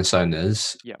recruitment business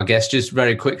owners. Yeah. I guess just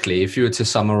very quickly, if you were to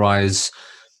summarize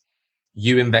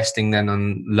you investing then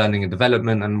on learning and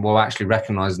development, and while actually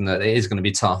recognizing that it is going to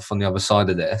be tough on the other side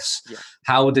of this, Yeah.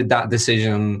 how did that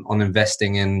decision on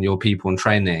investing in your people and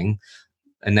training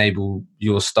enable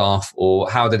your staff, or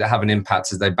how did it have an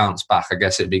impact as they bounce back? I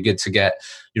guess it'd be good to get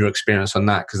your experience on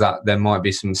that, because that there might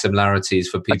be some similarities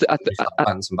for people who start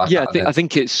bouncing back out of this. I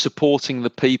think it's supporting the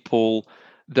people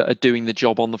that are doing the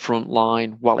job on the front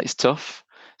line while it's tough.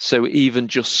 So even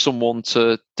just someone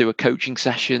to do a coaching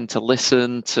session, to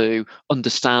listen, to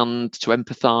understand, to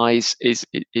empathize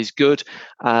is good.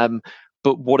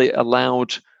 But what it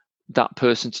allowed that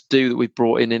person to do that we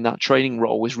brought in that training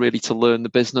role was really to learn the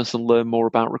business and learn more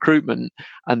about recruitment.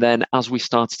 And then as we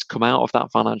started to come out of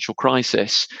that financial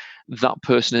crisis, that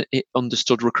person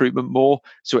understood recruitment more.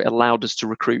 So it allowed us to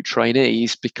recruit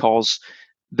trainees because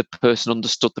the person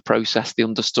understood the process. They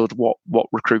understood what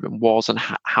recruitment was and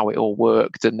how it all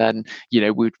worked. And then,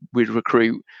 we'd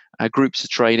recruit groups of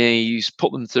trainees,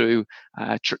 put them through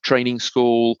training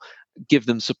school, give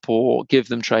them support, give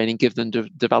them training, give them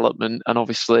development, and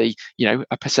obviously,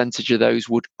 a percentage of those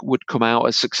would come out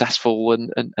as successful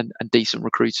and decent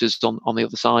recruiters on the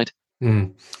other side.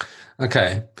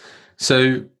 Okay,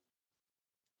 so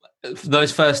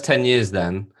those first 10 years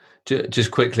then, just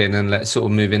quickly, and then let's sort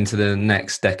of move into the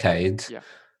next decade. Yeah.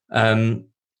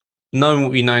 Knowing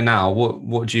what we know now,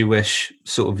 what do you wish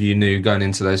sort of you knew going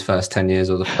into those first 10 years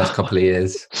or the first couple of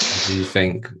years? What do you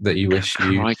think that you wish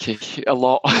you... Crikey, a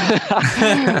lot.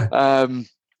 I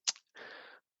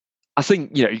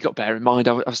think, you've got to bear in mind,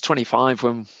 I was 25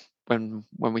 when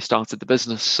we started the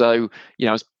business. So,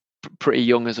 I was pretty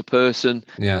young as a person,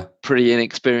 pretty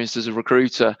inexperienced as a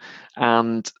recruiter,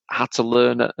 and had to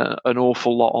learn an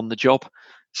awful lot on the job.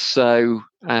 So,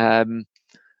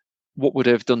 what would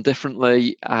I have done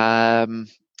differently? Perhaps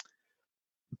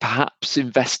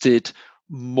invested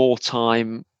more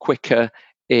time quicker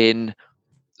in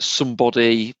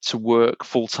somebody to work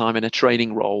full-time in a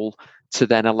training role to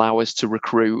then allow us to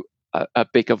recruit a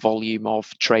bigger volume of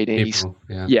trainees. People,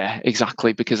 yeah,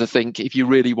 exactly. Because I think if you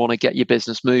really want to get your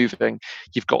business moving,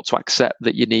 you've got to accept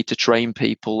that you need to train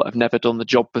people that have never done the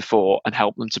job before and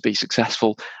help them to be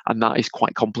successful. And that is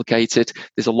quite complicated.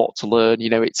 There's a lot to learn.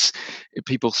 It's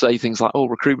people say things like, "Oh,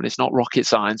 recruitment is not rocket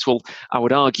science." Well, I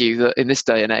would argue that in this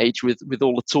day and age, with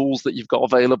all the tools that you've got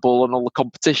available and all the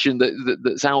competition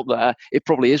that's out there, it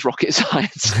probably is rocket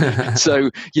science. So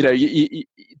you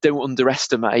don't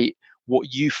underestimate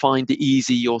what you find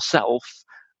easy yourself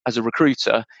as a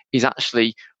recruiter is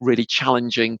actually really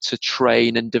challenging to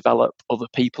train and develop other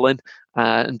people in,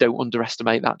 and don't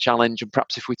underestimate that challenge. And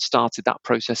perhaps if we'd started that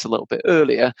process a little bit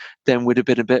earlier, then we'd have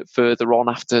been a bit further on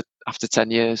after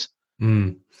 10 years.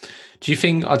 Do you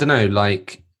think, I don't know,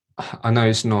 like, I know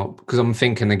it's not, because I'm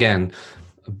thinking again,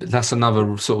 that's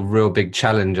another sort of real big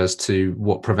challenge as to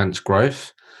what prevents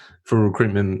growth for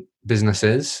recruitment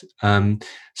businesses.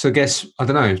 So I guess, I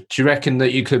don't know, do you reckon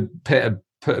that you could put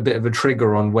a bit of a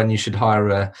trigger on when you should hire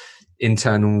a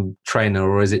internal trainer,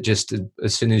 or is it just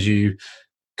as soon as you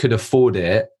could afford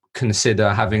it,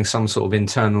 consider having some sort of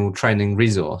internal training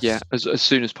resource? Yeah, as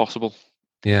soon as possible.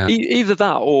 Yeah. Either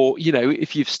that, or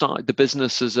if you've started the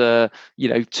business as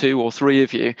two or three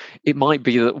of you, it might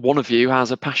be that one of you has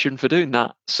a passion for doing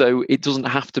that. So it doesn't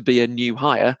have to be a new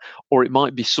hire, or it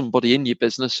might be somebody in your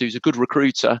business who's a good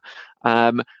recruiter,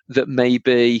 that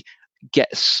maybe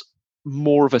gets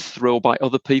more of a thrill by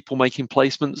other people making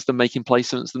placements than making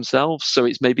placements themselves. So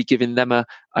it's maybe giving them an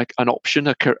option,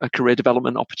 a career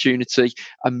development opportunity,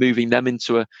 and moving them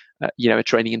into a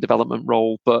training and development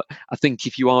role. But I think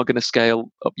if you are going to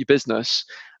scale up your business,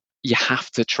 you have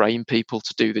to train people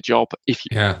to do the job if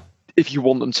you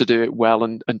want them to do it well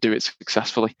and do it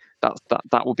successfully.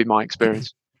 That would be my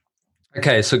experience.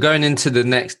 Okay, so going into the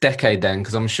next decade then,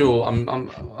 because I'm sure,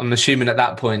 I'm assuming at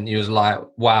that point you was like,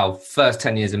 wow, first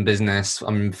 10 years in business.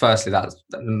 I mean, firstly, that's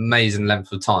an amazing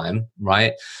length of time,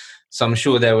 right? So I'm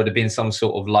sure there would have been some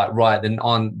sort of like, right, then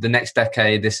on the next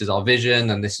decade, this is our vision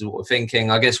and this is what we're thinking.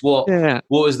 I guess what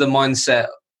was the mindset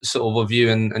sort of you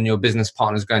and your business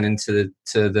partners going into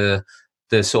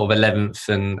the sort of 11th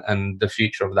and the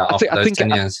future of that after those 10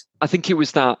 years? I think it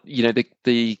was that,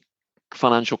 the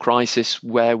financial crisis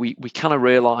where we kind of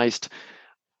realized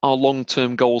our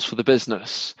long-term goals for the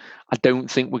business. I don't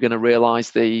think we're going to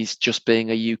realize these just being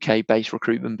a UK-based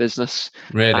recruitment business.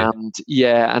 Really?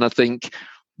 And I think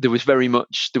there was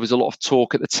a lot of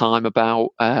talk at the time about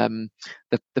the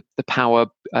power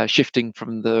shifting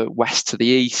from the west to the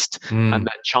east, and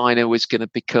that China was going to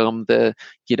become the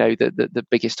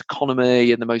biggest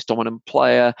economy and the most dominant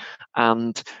player.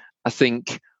 And I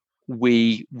think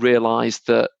we realized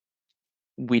that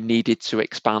we needed to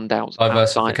expand outside of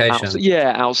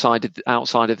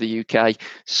the UK.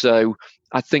 So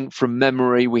I think from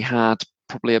memory, we had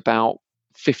probably about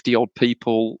 50 odd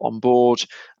people on board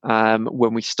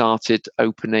when we started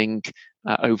opening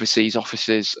overseas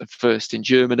offices, first in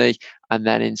Germany and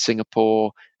then in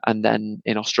Singapore and then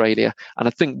in Australia. And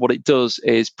I think what it does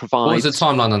is provide... What was the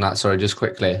timeline on that? Sorry, just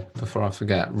quickly, before I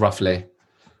forget, roughly.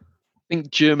 I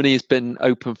think Germany has been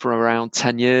open for around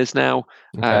 10 years now.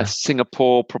 Okay.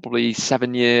 Singapore probably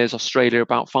 7 years. Australia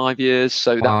about 5 years.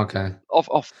 So that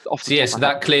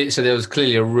so there was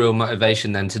clearly a real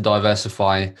motivation then to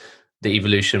diversify the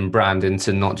Evolution brand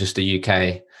into not just a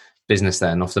UK business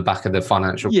then off the back of the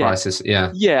financial crisis.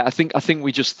 I think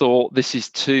we just thought this is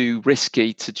too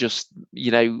risky to just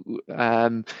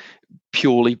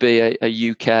purely be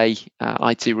a UK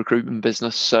IT recruitment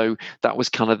business. So that was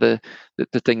kind of the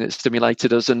thing that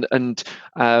stimulated us. And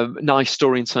nice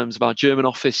story in terms of our German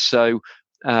office. So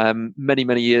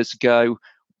many years ago,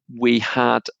 we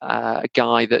had a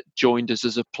guy that joined us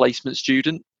as a placement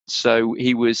student. So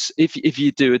he was, if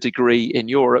you do a degree in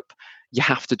Europe, you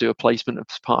have to do a placement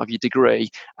as part of your degree.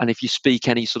 And if you speak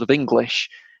any sort of English,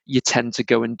 you tend to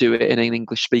go and do it in an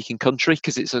English-speaking country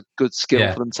because it's a good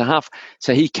skill for them to have.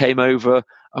 So he came over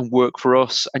and worked for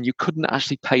us, and you couldn't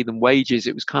actually pay them wages.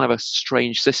 It was kind of a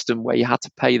strange system where you had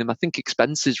to pay them, I think,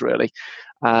 expenses really.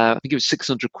 I think it was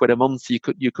 600 quid a month you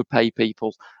could pay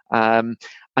people. And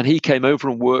he came over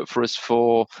and worked for us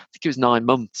for, I think it was 9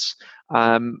 months.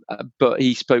 But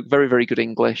he spoke very, very good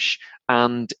English.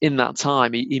 And in that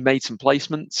time, he made some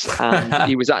placements, and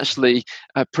he was actually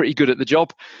pretty good at the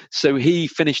job. So he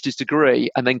finished his degree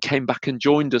and then came back and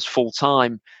joined us full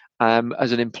time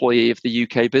as an employee of the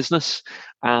UK business.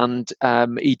 And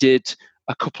he did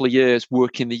a couple of years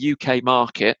working the UK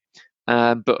market,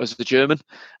 but as a German.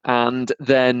 And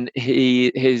then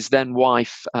his then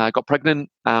wife got pregnant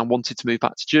and wanted to move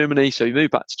back to Germany. So he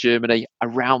moved back to Germany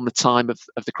around the time of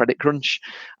the credit crunch.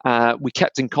 We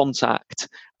kept in contact.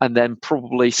 And then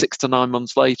probably 6 to 9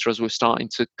 months later, as we're starting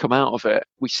to come out of it,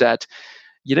 we said,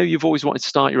 you've always wanted to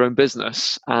start your own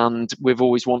business, and we've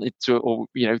always wanted to,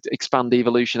 expand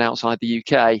Evolution outside the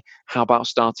UK. How about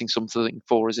starting something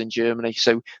for us in Germany?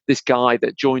 So this guy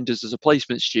that joined us as a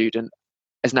placement student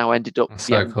has now ended up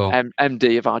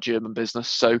MD of our German business.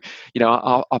 So,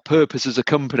 our purpose as a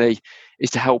company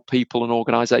is to help people and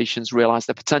organizations realize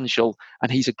their potential.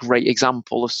 And he's a great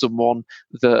example of someone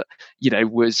that,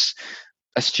 was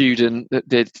a student that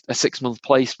did a 6-month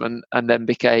placement and then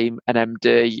became an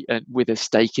MD with a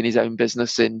stake in his own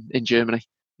business in Germany.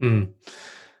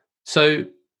 So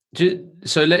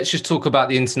let's just talk about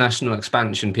the international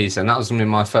expansion piece. And that was going to be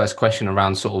my first question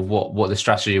around sort of what the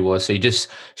strategy was. So you just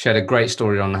shared a great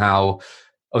story on how,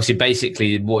 obviously,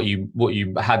 basically what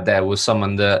you had there was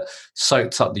someone that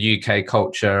soaked up the UK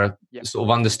culture, sort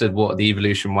of understood what the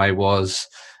Evolution way was.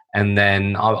 And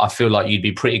then I feel like you'd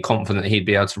be pretty confident he'd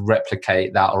be able to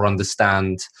replicate that or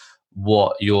understand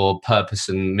what your purpose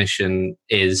and mission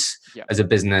is as a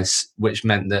business, which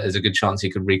meant that there's a good chance he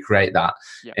could recreate that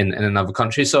in another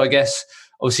country. So I guess,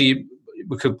 obviously,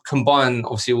 we could combine,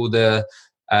 obviously, all the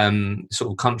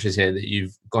sort of countries here that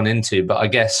you've gone into. But I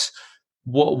guess,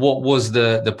 what was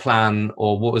the plan,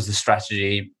 or what was the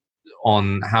strategy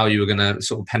on how you were going to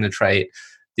sort of penetrate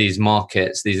these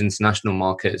markets, these international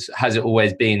markets? Has it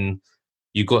always been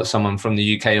you got someone from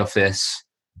the UK office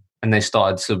and they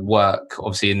started to work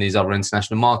obviously in these other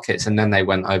international markets and then they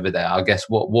went over there? I guess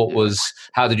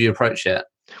how did you approach it?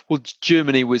 Well,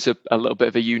 Germany was a little bit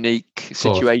of a unique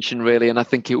situation really, and I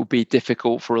think it would be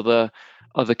difficult for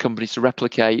other companies to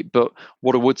replicate. But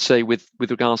what I would say with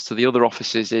regards to the other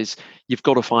offices is you've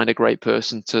got to find a great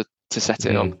person to set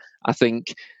it up. I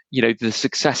think the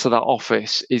success of that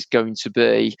office is going to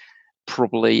be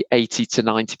probably 80 to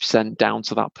 90% down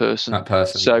to that person.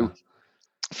 So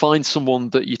find someone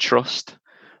that you trust,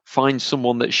 find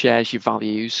someone that shares your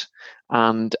values,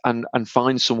 and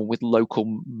find someone with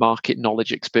local market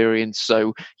knowledge experience.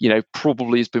 So,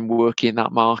 probably has been working in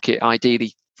that market,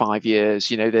 ideally 5 years.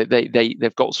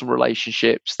 They've got some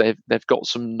relationships, they've got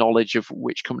some knowledge of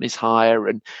which companies hire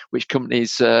and which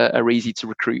companies are easy to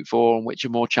recruit for and which are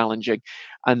more challenging.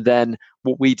 And then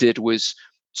what we did was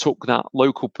took that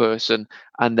local person,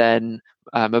 and then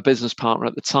a business partner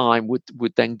at the time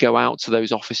would then go out to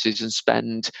those offices and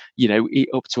spend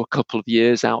up to a couple of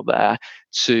years out there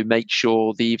to make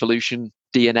sure the evolution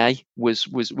DNA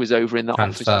was over in that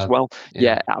office as well.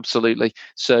 Yeah, absolutely.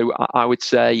 So I would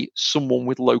say someone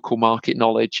with local market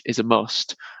knowledge is a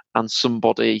must, and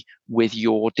somebody with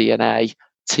your DNA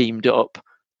teamed up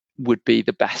would be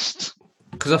the best.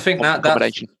 Because I think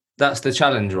that's the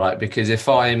challenge, right? Because if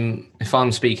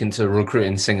I'm speaking to a recruit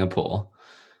in Singapore,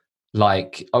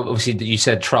 like obviously you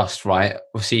said trust, right?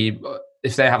 Obviously,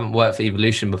 if they haven't worked for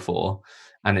Evolution before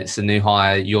and it's a new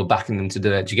hire, you're backing them to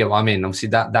do it. Do you get what I mean? Obviously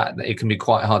that it can be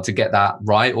quite hard to get that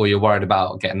right, or you're worried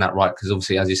about getting that right, because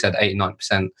obviously, as you said, 89%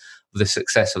 of the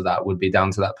success of that would be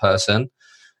down to that person.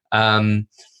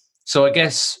 So I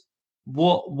guess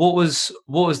what was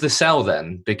the sell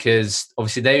then? Because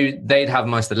obviously they'd have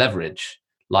most of the leverage.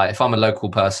 Like if I'm a local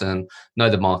person, know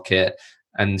the market,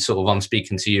 and sort of I'm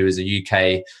speaking to you as a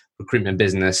UK recruitment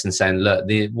business and saying, look,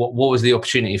 what was the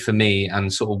opportunity for me,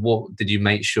 and sort of what did you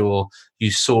make sure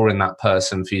you saw in that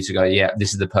person for you to go, yeah,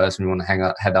 this is the person we want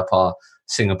to head up our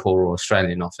Singapore or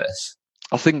Australian office?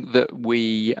 I think that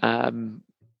we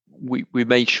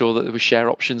made sure that there were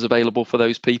share options available for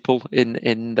those people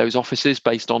in those offices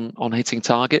based on hitting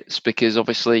targets, because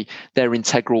obviously they're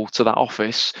integral to that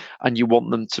office and you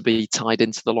want them to be tied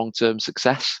into the long-term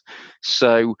success.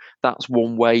 So that's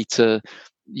one way to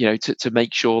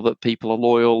make sure that people are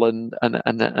loyal and are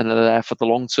there for the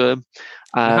long term.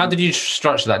 How did you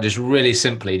structure that? Just really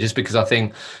simply, just because I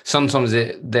think sometimes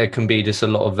there can be just a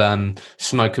lot of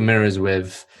smoke and mirrors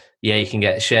with, yeah, you can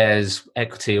get shares,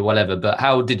 equity or whatever, but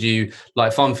how did you,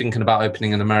 like if I'm thinking about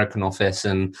opening an American office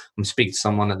and I'm speaking to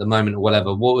someone at the moment or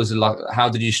whatever, what was it like? How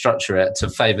did you structure it to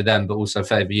favor them but also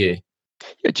favor you?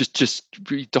 Yeah, just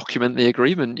document the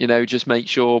agreement. Just make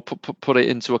sure put it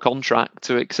into a contract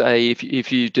to say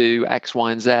if you do X,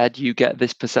 Y, and Z, you get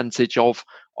this percentage of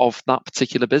that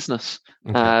particular business.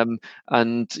 Okay.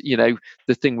 And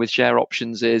the thing with share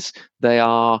options is they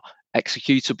are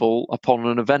executable upon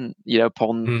an event,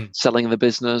 upon selling the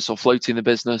business or floating the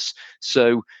business.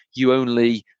 So you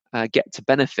only get to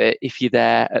benefit if you're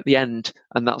there at the end,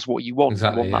 and that's what you want.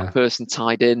 Exactly, you want that person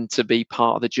tied in to be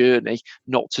part of the journey,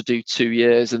 not to do 2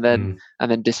 years and then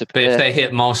disappear. But if they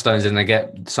hit milestones and they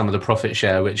get some of the profit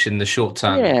share, which in the short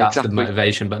term that's exactly the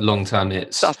motivation, but long term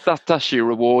it's that's your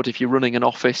reward. If you're running an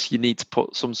office, you need to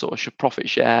put some sort of profit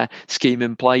share scheme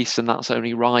in place, and that's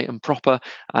only right and proper.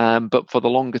 But for the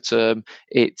longer term,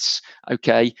 it's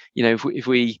okay. If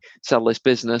we sell this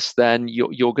business, then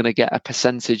you're going to get a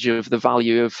percentage of the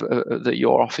value of that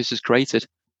your office has created.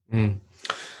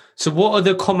 So what are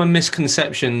the common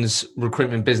misconceptions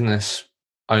recruitment business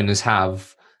owners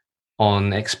have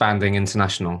on expanding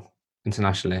internationally,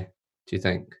 do you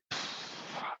think?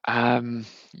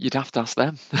 You'd have to ask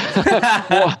them.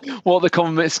 what are the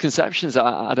common misconceptions?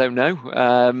 I don't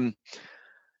know.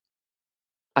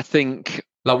 I think,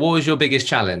 like, what was your biggest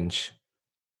challenge?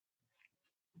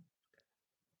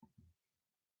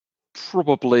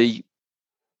 Probably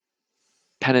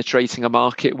penetrating a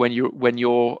market when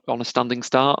you're on a standing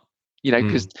start,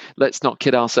 because let's not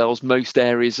kid ourselves, most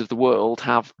areas of the world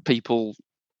have people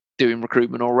doing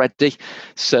recruitment already,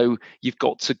 so you've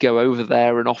got to go over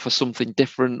there and offer something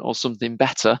different or something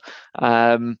better.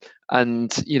 And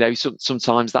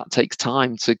sometimes that takes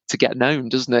time to get known,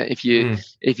 doesn't it? If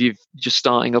you're just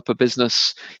starting up a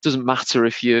business, it doesn't matter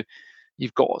if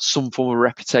you've got some form of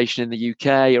reputation in the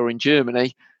UK or in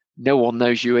Germany. No one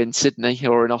knows you in Sydney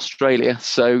or in Australia,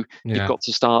 so you've got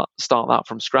to start that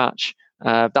from scratch.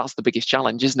 That's the biggest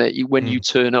challenge, isn't it? When you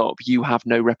turn up, you have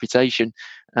no reputation,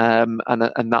 and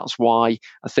that's why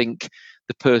I think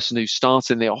the person who's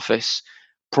starting the office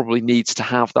probably needs to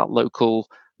have that local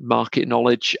market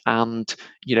knowledge and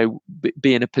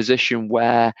be in a position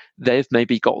where they've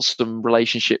maybe got some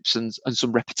relationships and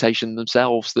some reputation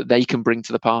themselves that they can bring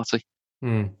to the party.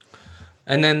 And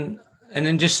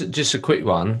then just a quick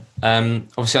one.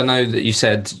 Obviously, I know that you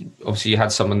said obviously you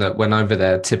had someone that went over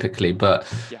there typically, but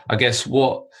I guess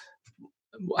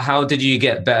how did you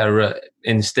get better at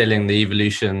instilling the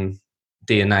Evolution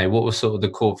DNA? What was sort of the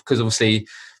core? Because obviously,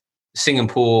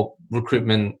 Singapore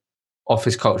recruitment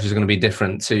office culture is going to be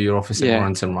different to your office in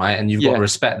Warrington, right? And you've got to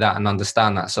respect that and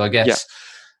understand that. So I guess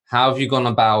how have you gone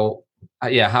about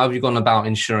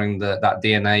ensuring that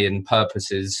DNA and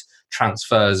purpose is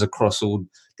transfers across all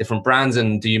different brands?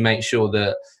 And do you make sure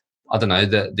that, I don't know,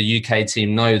 that the UK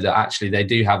team know that actually they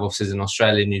do have offices in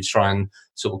Australia, and you try and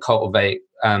sort of cultivate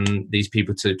these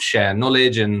people to share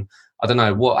knowledge? And I don't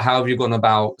know, how have you gone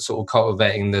about sort of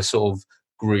cultivating the sort of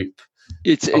group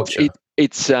culture?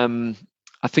 It's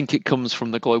I think it comes from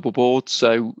the global board.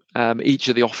 So each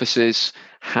of the offices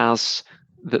has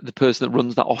the person that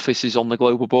runs that office is on the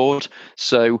global board.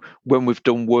 So when we've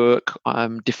done work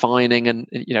defining and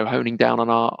honing down on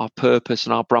our purpose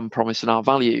and our brand promise and our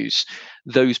values,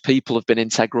 those people have been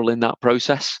integral in that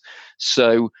process.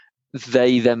 So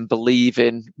they then believe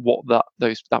in what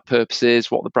that purpose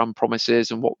is, what the brand promise is,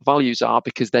 and what the values are,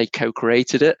 because they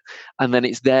co-created it. And then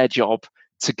it's their job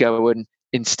to go and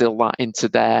instill that into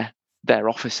their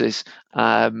offices.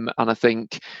 And I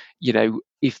think,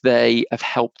 if they have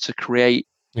helped to create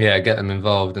get them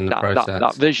involved in the process,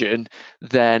 that vision,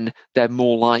 then they're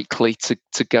more likely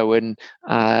to go and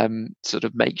sort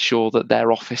of make sure that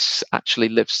their office actually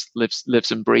lives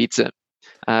and breathes it.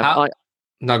 No,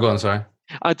 go on, sorry.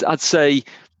 I'd say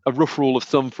a rough rule of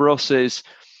thumb for us is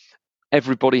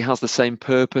everybody has the same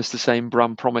purpose, the same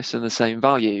brand promise, and the same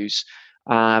values.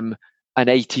 And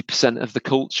 80% of the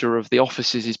culture of the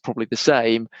offices is probably the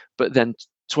same, but then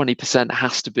 20%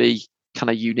 has to be kind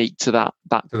of unique to that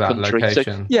country.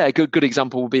 Location. So a good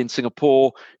example would be in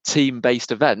Singapore.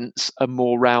 Team-based events are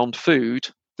more around food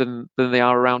than they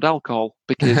are around alcohol,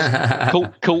 because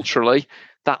culturally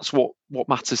that's what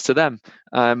matters to them.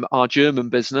 Our German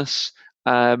business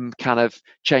kind of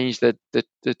changed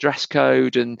the dress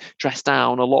code and dress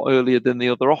down a lot earlier than the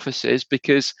other offices,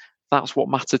 because that's what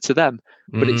mattered to them.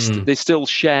 But they still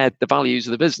shared the values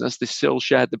of the business. They still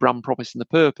shared the brand promise and the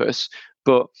purpose.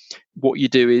 But what you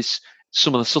do is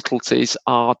some of the subtleties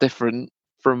are different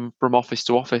from office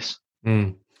to office.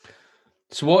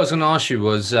 So what I was going to ask you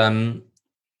was,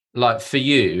 like, for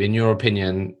you, in your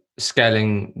opinion,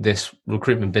 scaling this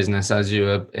recruitment business as you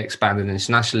are expanding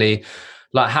internationally,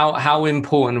 like how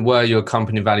important were your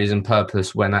company values and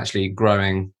purpose when actually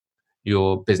growing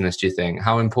your business, do you think?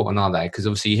 How important are they? Because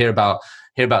obviously you hear about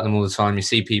them all the time. You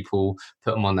see people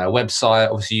put them on their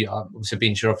website. Obviously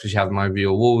being to your office, you have them over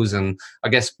your walls. And I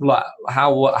guess, like,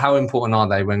 how important are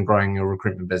they when growing your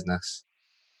recruitment business?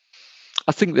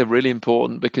 I think they're really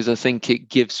important, because I think it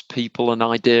gives people an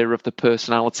idea of the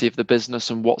personality of the business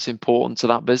and what's important to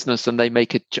that business, and they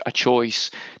make a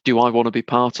choice. Do I want to be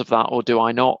part of that, or do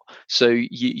I not? So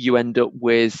you end up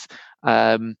with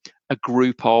a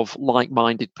group of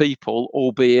like-minded people,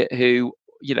 albeit who,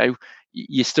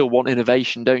 you still want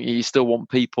innovation, don't you? You still want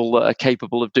people that are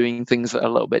capable of doing things that are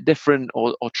a little bit different,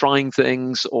 or trying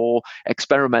things, or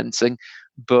experimenting.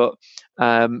 But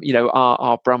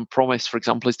our brand promise, for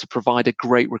example, is to provide a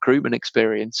great recruitment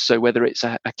experience. So whether it's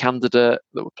a candidate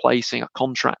that we're placing, a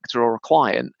contractor, or a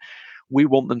client, we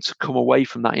want them to come away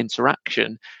from that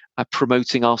interaction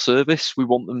promoting our service. We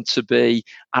want them to be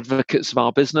advocates of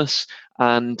our business.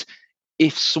 And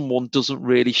if someone doesn't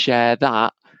really share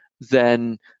that,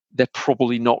 then they're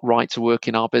probably not right to work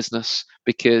in our business,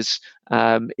 because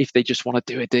if they just want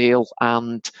to do a deal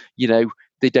and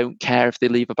they don't care if they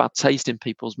leave a bad taste in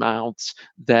people's mouths,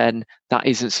 then that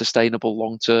isn't sustainable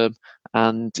long term.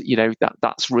 And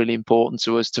that's really important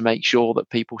to us, to make sure that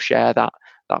people share that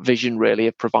vision, really,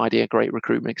 of providing a great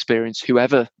recruitment experience,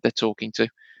 whoever they're talking to.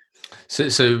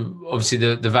 So obviously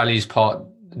the values part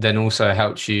then also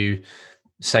helps you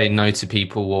say no to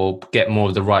people, or get more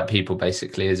of the right people,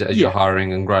 basically, as you're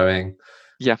hiring and growing.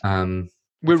 Yeah.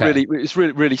 It's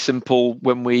really simple.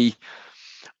 When we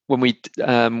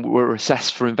were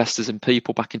assessed for Investors in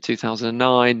People back in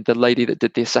 2009, the lady that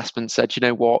did the assessment said, you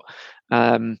know what,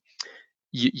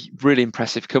 really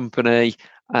impressive company.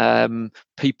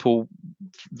 People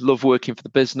love working for the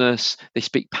business. They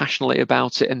speak passionately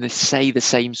about it, and they say the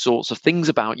same sorts of things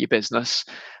about your business.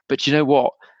 But you know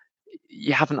what?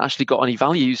 You haven't actually got any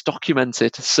values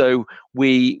documented. So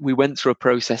we went through a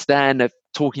process then of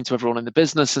talking to everyone in the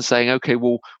business and saying, okay,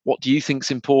 well, what do you think's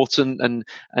important, and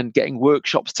getting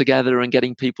workshops together and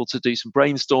getting people to do some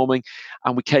brainstorming.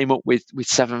 And we came up with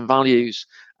 7 values.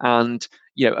 And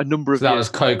a number of that was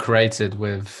co-created at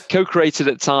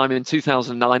the time in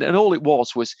 2009, and all it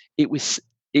was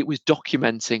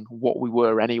documenting what we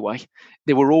were anyway.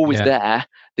 They were always there.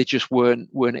 They just weren't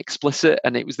explicit.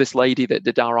 And it was this lady that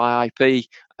did our IIP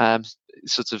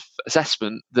sort of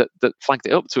assessment that flagged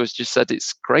it up to us, just said,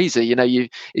 it's crazy.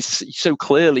 It's so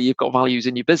clearly you've got values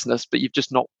in your business, but you've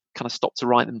just not kind of stopped to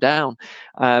write them down.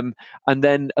 And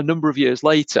then a number of years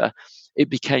later, it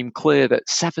became clear that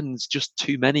 7's just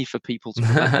too many for people to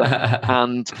remember.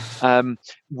 And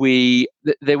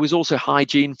there was also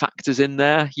hygiene factors in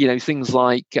there, things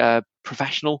like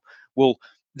professional. Well,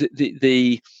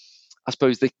 the I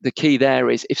suppose the key there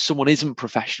is, if someone isn't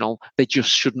professional, they just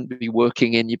shouldn't be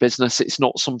working in your business. It's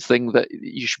not something that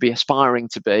you should be aspiring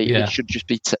to be. It should just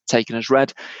be taken as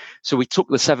read. So we took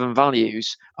the 7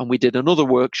 values and we did another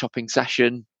workshopping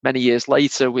session many years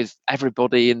later with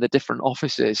everybody in the different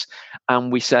offices.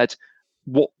 And we said,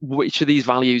 which of these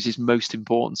values is most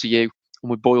important to you? And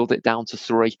we boiled it down to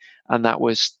 3. And that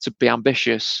was to be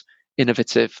ambitious,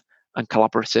 innovative, and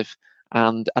collaborative.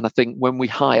 And I think when we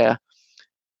hire,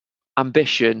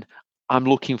 ambition, I'm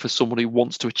looking for someone who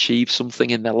wants to achieve something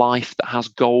in their life, that has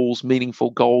goals,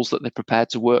 meaningful goals that they're prepared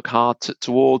to work hard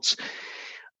towards.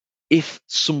 If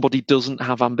somebody doesn't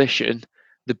have ambition,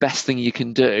 the best thing you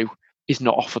can do is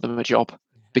not offer them a job,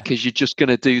 because you're just going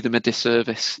to do them a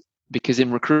disservice. Because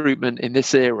in recruitment in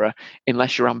this era,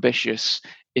 unless you're ambitious,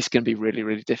 it's going to be really,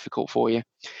 really difficult for you.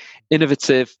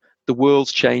 Innovative, the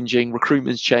world's changing,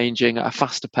 recruitment's changing at a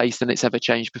faster pace than it's ever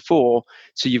changed before.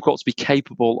 So you've got to be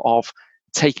capable of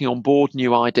taking on board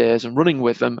new ideas and running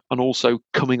with them, and also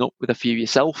coming up with a few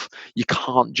yourself. You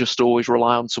can't just always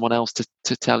rely on someone else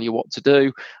to tell you what to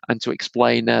do and to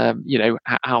explain,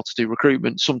 how to do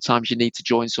recruitment. Sometimes you need to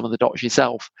join some of the dots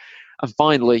yourself. And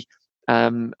finally,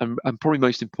 and probably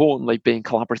most importantly, being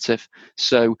collaborative.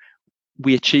 So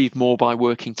we achieve more by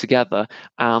working together.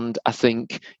 And I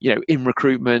think, in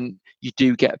recruitment, you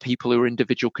do get people who are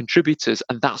individual contributors,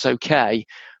 and that's okay,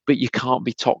 but you can't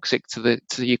be toxic to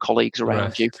your colleagues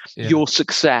around you. Yeah. Your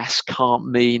success can't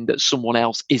mean that someone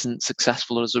else isn't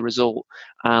successful as a result.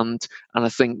 And I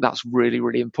think that's really,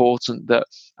 really important, that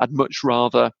I'd much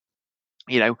rather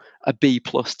a B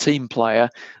plus team player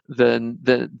than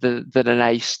an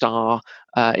A star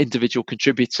individual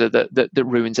contributor that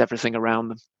ruins everything around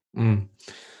them.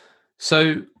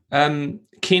 So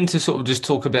keen to sort of just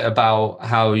talk a bit about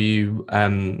how you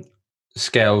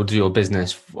scaled your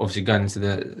business, obviously going into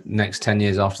the next 10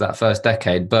 years after that first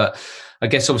decade. But I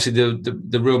guess obviously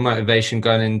the real motivation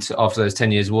going into after those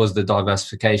 10 years was the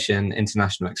diversification,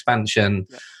 international expansion.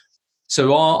 Yeah.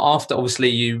 So after obviously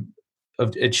you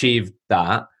have achieved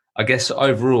that, I guess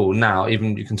overall now,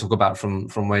 even you can talk about from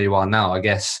where you are now, I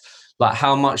guess, like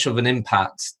how much of an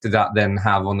impact did that then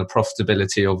have on the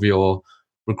profitability of your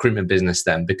recruitment business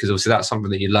then? Because obviously that's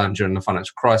something that you learned during the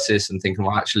financial crisis, and thinking,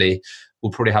 well, actually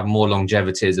we'll probably have more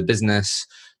longevity as a business.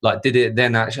 Like, did it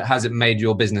then actually, has it made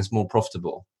your business more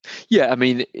profitable? Yeah, I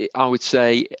mean, I would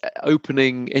say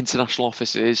opening international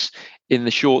offices in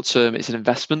the short term, it's an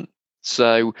investment.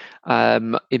 So,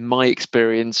 in my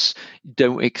experience,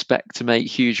 don't expect to make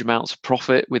huge amounts of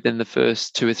profit within the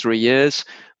first 2 or 3 years.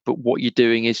 But what you're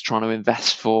doing is trying to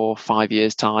invest for 5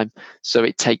 years' time. So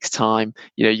it takes time.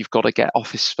 You've got to get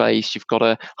office space. You've got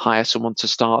to hire someone to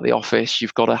start the office.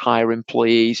 You've got to hire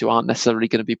employees who aren't necessarily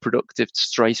going to be productive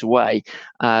straight away.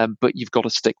 But you've got to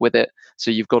stick with it.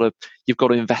 So you've got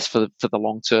to invest for the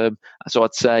long term. So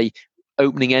I'd say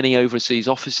opening any overseas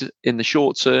office in the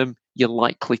short term, you're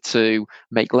likely to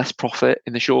make less profit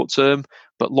in the short term,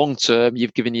 but long term,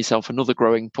 you've given yourself another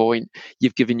growing point.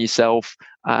 You've given yourself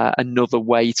another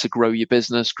way to grow your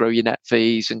business, grow your net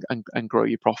fees, and grow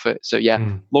your profit. So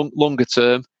longer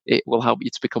term, it will help you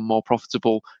to become more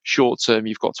profitable. Short term,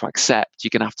 you've got to accept you're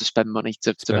going to have to spend money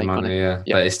to make money. Yeah.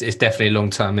 But it's definitely long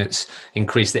term. It's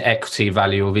increased the equity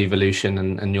value of Evolution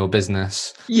and your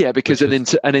business. Yeah, because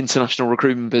an international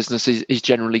recruitment business is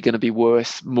generally going to be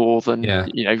worth more than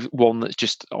one that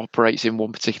just operates in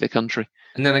one particular country.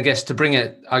 And then I guess to bring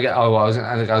it, I was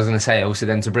going to say also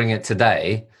then to bring it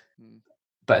today.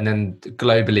 But then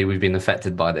globally, we've been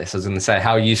affected by this. I was going to say,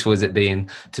 how useful has it been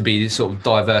to be sort of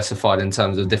diversified in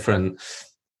terms of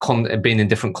being in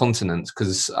different continents?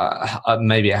 Because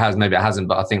maybe it has, maybe it hasn't.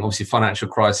 But I think obviously financial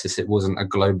crisis, it wasn't a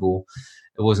global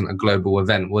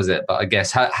event, was it? But I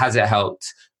guess has it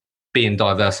helped being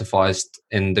diversified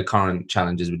in the current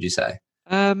challenges? Would you say?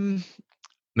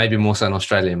 Maybe more so in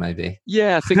Australia, maybe.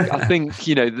 Yeah, I think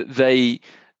the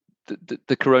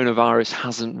coronavirus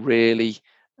hasn't really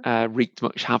wreaked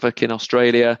much havoc in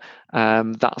Australia.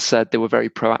 That said, they were very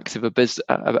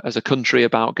proactive as a country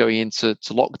about going into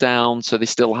lockdown, so they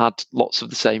still had lots of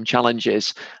the same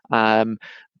challenges.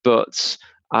 But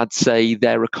I'd say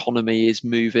their economy is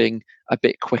moving a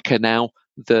bit quicker now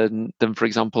than for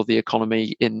example, the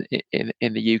economy in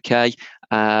the UK.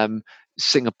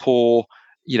 Singapore,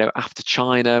 after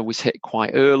China was hit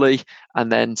quite early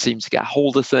and then seemed to get a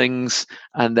hold of things,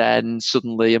 and then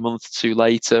suddenly a month or two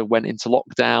later went into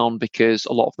lockdown because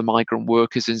a lot of the migrant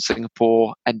workers in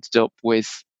Singapore ended up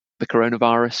with the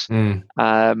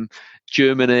coronavirus.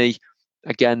 Germany,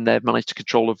 again, they've managed to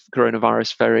control the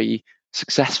coronavirus very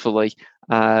successfully.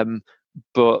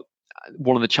 But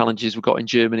one of the challenges we've got in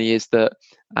Germany is that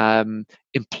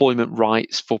employment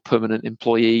rights for permanent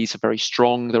employees are very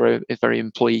strong. They're very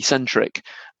employee centric.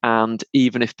 And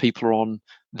even if people are on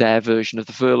their version of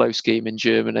the furlough scheme in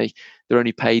Germany, they're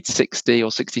only paid 60 or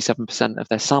 67% of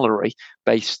their salary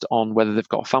based on whether they've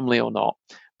got a family or not.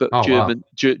 But Wow.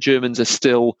 Germans are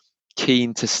still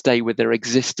keen to stay with their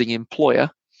existing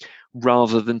employer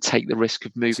rather than take the risk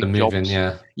of So moving moving, jobs.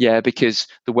 yeah. Yeah, because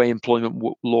the way employment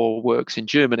law works in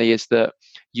Germany is that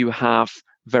you have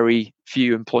very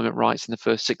few employment rights in the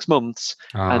first 6 months,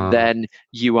 and then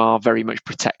you are very much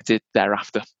protected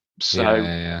thereafter.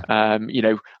 So,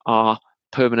 our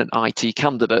permanent IT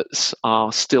candidates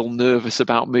are still nervous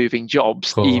about moving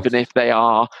jobs, even if they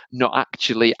are not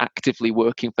actually actively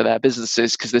working for their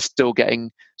businesses, because they're still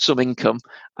getting some income,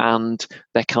 and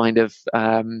they're kind of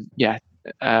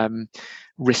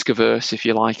risk averse, if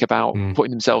you like, about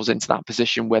putting themselves into that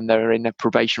position when they're in a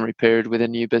probationary period with a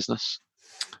new business.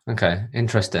 Okay,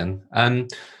 interesting.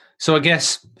 So I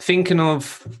guess thinking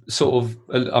of sort of,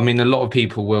 I mean, a lot of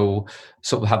people will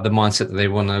sort of have the mindset that they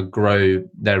want to grow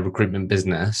their recruitment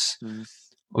business.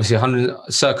 Obviously,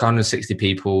 circa 160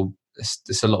 people,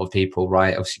 it's a lot of people,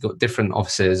 right? Obviously, you've got different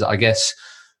offices. I guess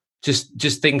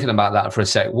just thinking about that for a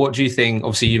sec, what do you think?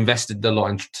 Obviously, you invested a lot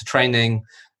into training,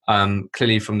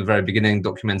 clearly from the very beginning,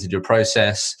 documented your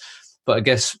process. But I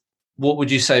guess, what would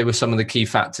you say were some of the key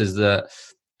factors that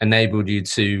enabled you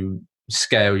to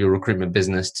scale your recruitment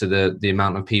business to the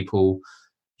amount of people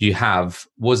you have?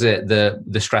 Was it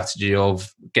the strategy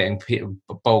of getting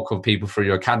bulk of people through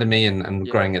your academy and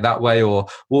growing it that way, or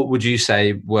what would you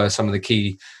say were some of the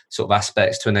key sort of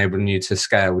aspects to enabling you to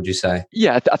scale, would you say?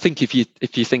 Yeah, I think if you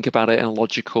think about it in a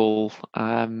logical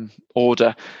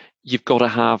order, you've got to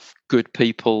have good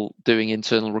people doing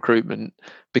internal recruitment,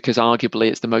 because arguably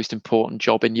it's the most important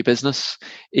job in your business.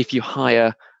 If you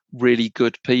hire really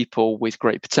good people with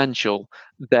great potential,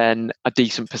 then a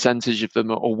decent percentage of them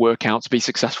will work out to be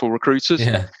successful recruiters.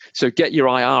 Yeah. So get your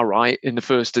IR right in the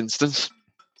first instance,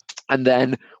 and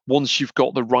then once you've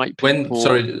got the right people.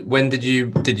 When did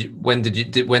you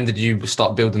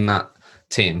start building that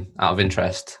team, out of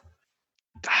interest?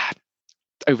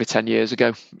 Over 10 years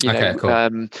ago, Okay, cool.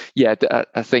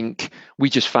 I think we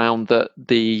just found that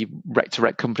the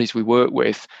rec-to-rec companies we work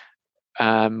with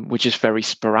were just very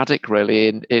sporadic, really,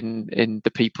 in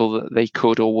the people that they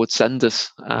could or would send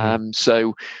us.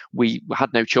 So we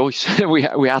had no choice. we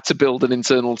had to build an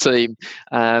internal team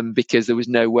because there was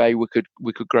no way we could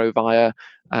grow via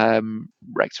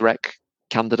rec-to-rec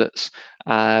candidates.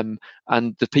 And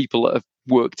the people that have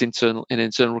worked in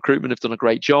internal recruitment have done a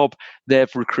great job.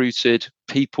 They've recruited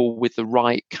people with the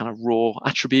right kind of raw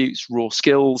attributes, raw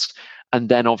skills, and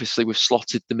then obviously we've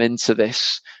slotted them into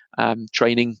this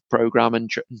training program and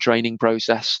training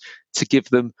process to give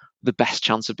them the best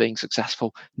chance of being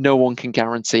successful. No one can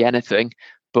guarantee anything,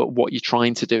 but what you're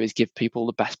trying to do is give people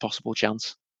the best possible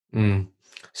chance.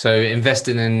 So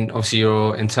investing in obviously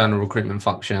your internal recruitment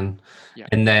function,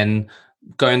 and then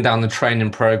going down the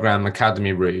training program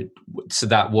academy route. So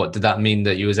what did that mean,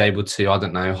 that you was able to, I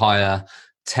don't know, hire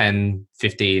 10,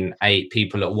 15, 8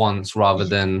 people at once rather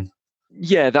than?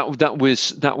 Yeah, that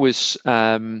was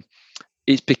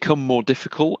it's become more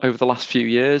difficult over the last few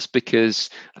years because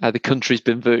the country's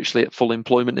been virtually at full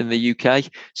employment in the UK.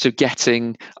 So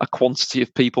getting a quantity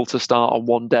of people to start on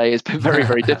one day has been very,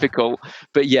 very difficult.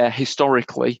 But yeah,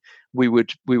 historically, we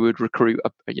would recruit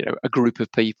a group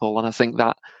of people, and I think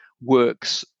that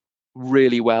works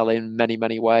really well in many,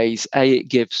 many ways. It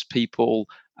gives people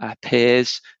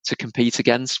peers to compete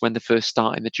against when they're first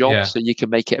starting the job, so you can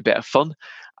make it a bit of fun.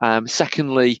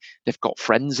 Secondly, they've got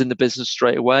friends in the business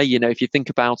straight away. If you think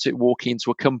about it, walking into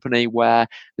a company where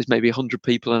there's maybe 100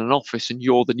 people in an office and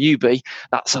you're the newbie,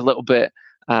 that's a little bit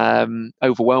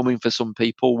overwhelming for some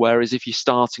people. Whereas if you're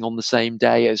starting on the same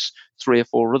day as 3 or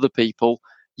 4 other people,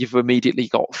 you've immediately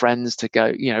got friends to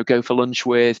go for lunch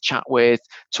with, chat with,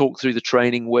 talk through the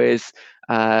training with,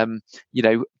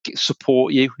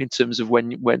 support you in terms of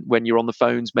when you're on the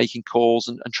phones making calls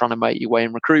and trying to make your way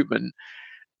in recruitment.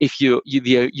 If your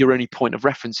only point of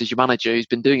reference is your manager who's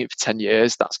been doing it for 10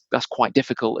 years, that's quite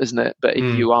difficult, isn't it? But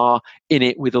if you are in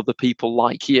it with other people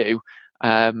like you,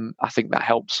 I think that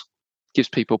helps, gives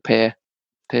people peer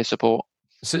support.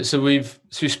 So we've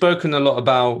spoken a lot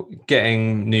about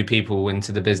getting new people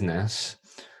into the business.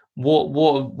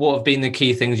 What have been the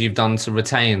key things you've done to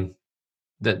retain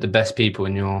the best people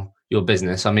in your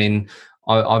business? I mean,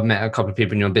 I've met a couple of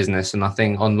people in your business, and I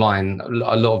think online,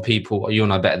 a lot of people, you'll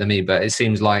know better than me, but it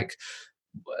seems like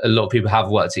a lot of people have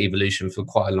worked at Evolution for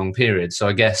quite a long period. So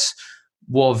I guess,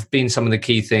 what have been some of the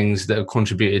key things that have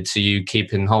contributed to you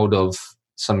keeping hold of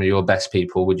some of your best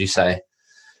people, would you say?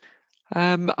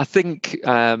 I think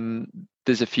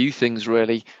there's a few things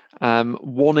really.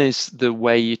 One is the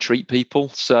way you treat people.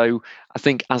 So I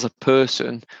think as a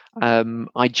person,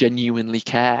 I genuinely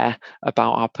care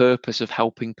about our purpose of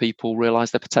helping people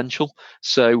realize their potential.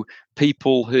 So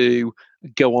people who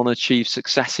go on to achieve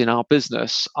success in our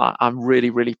business, I'm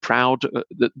really, really proud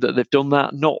that they've done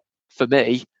that, not for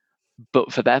me,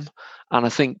 but for them. And I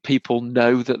think people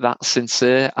know that that's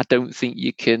sincere. I don't think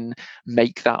you can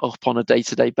make that up on a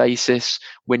day-to-day basis.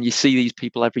 When you see these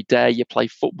people every day, you play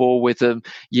football with them,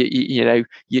 you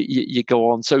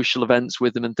go on social events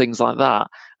with them and things like that.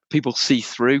 People see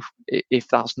through if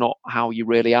that's not how you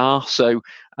really are. So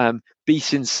be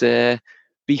sincere,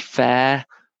 be fair,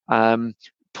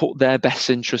 put their best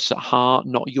interests at heart,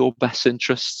 not your best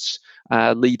interests.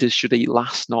 Leaders should eat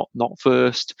last, not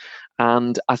first.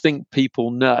 And I think people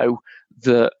know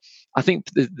that. I think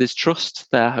there's trust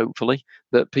there, hopefully,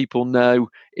 that people know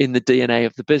in the DNA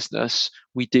of the business,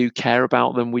 we do care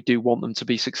about them, we do want them to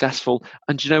be successful.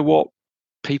 And you know what?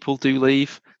 People do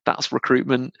leave. That's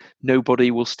recruitment. Nobody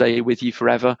will stay with you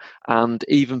forever. And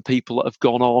even people that have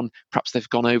gone on, perhaps they've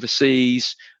gone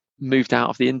overseas, moved out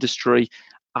of the industry,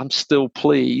 I'm still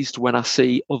pleased when I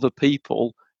see other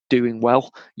people doing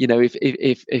well.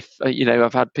 If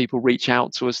I've had people reach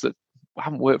out to us that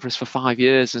haven't worked for us for 5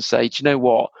 years and say, do you know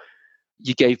what?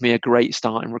 You gave me a great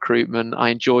start in recruitment. I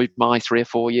enjoyed my 3 or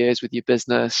 4 years with your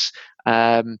business.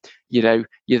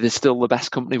 You're still the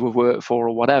best company we've worked for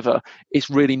or whatever. It's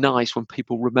really nice when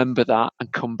people remember that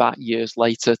and come back years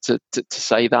later to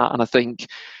say that. And I think,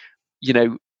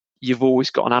 you've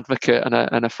always got an advocate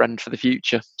and a friend for the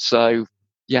future. So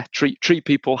yeah, treat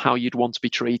people how you'd want to be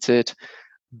treated.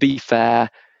 Be fair.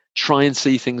 Try and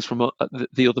see things from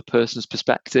the other person's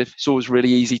perspective. It's always really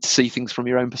easy to see things from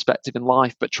your own perspective in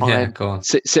life, but try and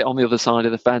sit on the other side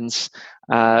of the fence,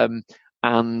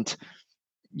 and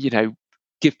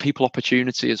give people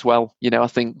opportunity as well. I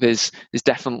think there's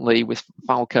definitely, with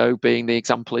Falco being the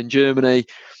example in Germany,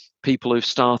 people who've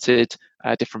started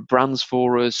different brands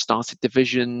for us, started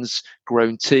divisions,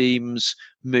 grown teams,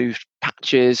 moved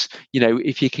patches.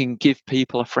 If you can give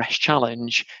people a fresh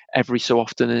challenge every so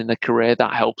often in a career,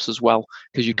 that helps as well,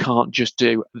 because you can't just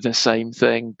do the same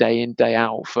thing day in, day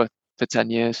out for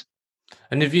 10 years.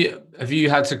 And have you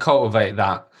had to cultivate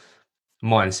that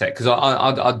mindset? Because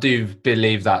I do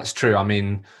believe that's true. I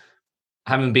mean,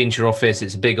 having been to your office,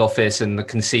 it's a big office, and I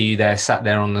can see you there, sat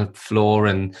there on the floor,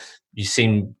 and you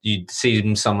seem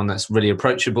someone that's really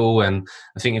approachable. And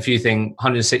I think if you think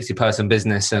 160 person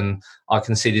business, and I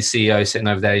can see the CEO sitting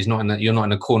over there, you're not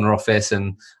in a corner office,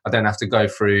 and I don't have to go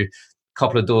through a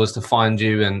couple of doors to find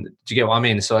you. And do you get what I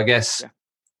mean? So I guess,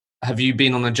 have you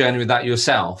been on a journey with that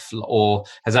yourself, or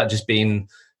has that just been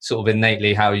sort of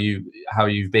innately how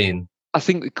you've been? I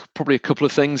think probably a couple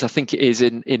of things. I think it is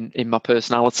in my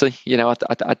personality.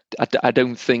 I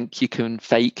don't think you can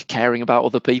fake caring about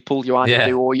other people. You either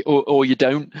do or you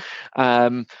don't.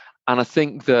 And I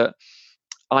think that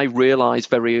I realized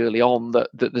very early on that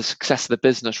the success of the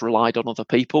business relied on other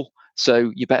people.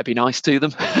 So you better be nice to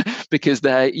them because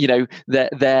they're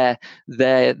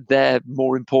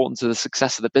more important to the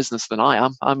success of the business than I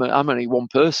am. I'm only one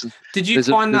person. Did you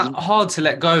find that hard to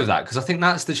let go of that? Because I think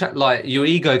that's like your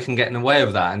ego can get in the way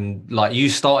of that. And like, you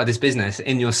started this business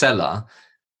in your cellar,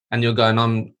 and you're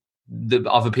going, the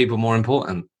other people more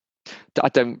important. I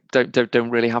don't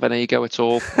really have an ego at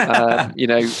all.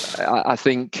 I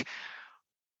think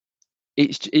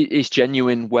it's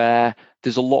genuine, where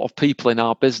there's a lot of people in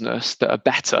our business that are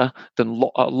better than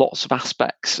lots of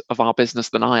aspects of our business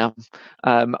than I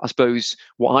am. I suppose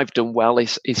what I've done well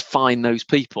is find those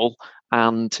people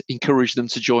and encourage them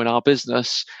to join our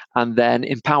business, and then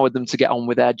empower them to get on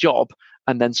with their job,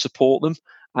 and then support them.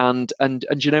 And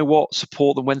you know what?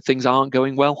 Support them when things aren't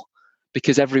going well,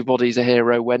 because everybody's a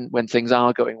hero when things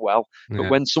are going well.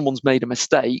 But when someone's made a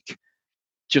mistake,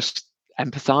 just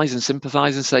empathize and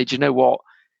sympathize and say, do you know what?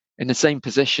 In the same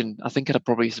position, I think I'd have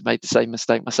probably made the same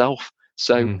mistake myself.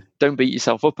 So don't beat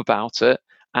yourself up about it.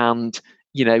 And,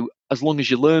 as long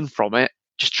as you learn from it,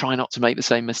 just try not to make the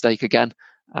same mistake again.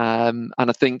 And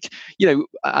I think,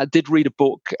 I did read a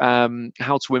book,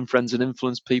 How to Win Friends and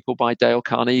Influence People by Dale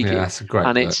Carnegie. Yeah, that's a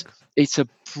great book. It's a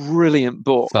brilliant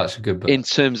book. Such a good book. In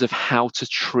terms of how to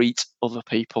treat other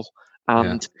people.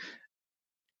 And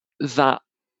that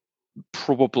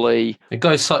probably... It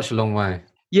goes such a long way.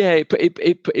 Yeah,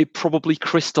 it probably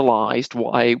crystallized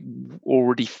what I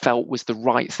already felt was the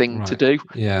right thing to Right. do,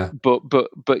 Yeah.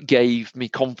 but gave me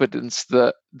confidence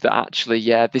that actually,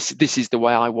 yeah, this is the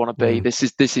way I want to be.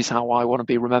 Mm. This is how I want to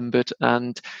be remembered.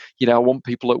 And I want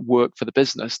people that work for the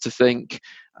business to think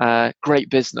great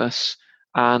business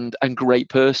and great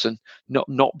person,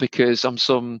 not because I'm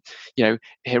some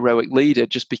heroic leader,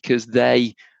 just because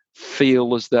they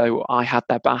feel as though I had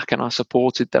their back and I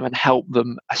supported them and helped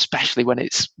them, especially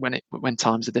when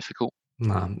times are difficult.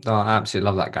 No, I absolutely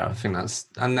love that, Gareth. I think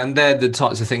and they're the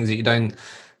types of things that you don't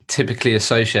typically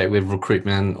associate with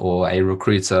recruitment or a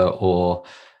recruiter, or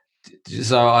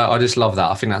so I just love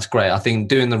that. I think that's great. I think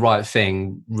doing the right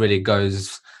thing really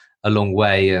goes a long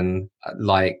way, and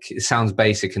like, it sounds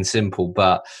basic and simple,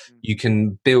 but you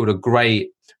can build a great,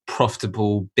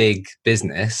 profitable, big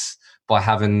business by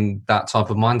having that type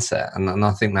of mindset, and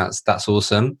I think that's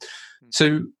awesome.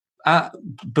 So uh,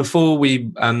 before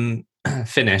we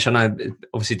finish, I know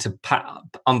obviously to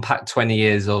unpack 20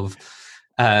 years of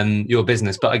your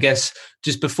business, but I guess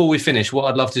just before we finish, what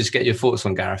I'd love to just get your thoughts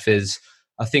on, Gareth, is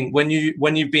I think when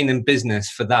you've been in business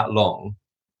for that long,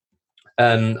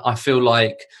 I feel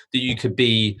like that you could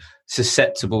be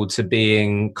susceptible to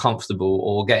being comfortable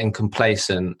or getting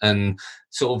complacent, and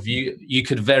sort of you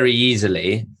could very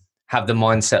easily have the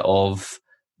mindset of,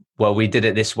 well, we did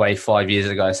it this way 5 years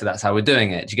ago, so that's how we're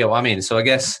doing it. Do you get what I mean? So I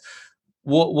guess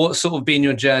what's sort of been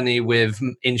your journey with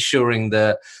ensuring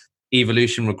that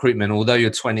Evolution Recruitment, although you're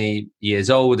 20 years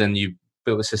old and you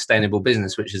built a sustainable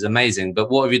business, which is amazing, but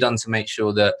what have you done to make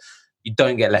sure that you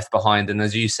don't get left behind? And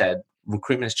as you said,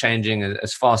 recruitment's changing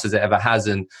as fast as it ever has,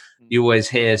 and you always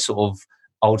hear sort of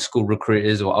old school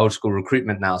recruiters or old school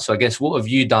recruitment now. So I guess, what have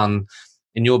you done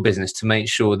in your business to make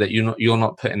sure that you're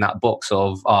not put in that box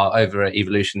of, over at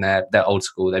Evolution, they're old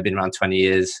school, they've been around 20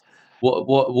 years?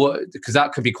 What because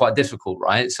that could be quite difficult,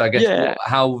 right? So I guess, Yeah,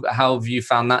 how have you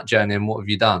found that journey, and what have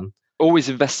you done? always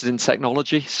invested in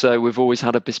technology. So we've always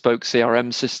had a bespoke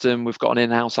CRM system. We've got an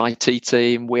in-house IT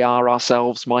team. We are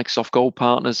ourselves Microsoft Gold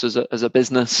partners as a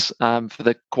business for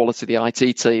the quality of the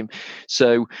IT team.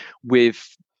 So we've,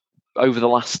 over the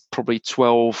last probably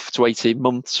 12 to 18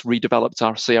 months, redeveloped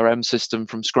our CRM system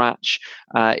from scratch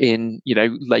in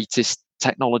latest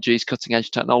technologies, cutting edge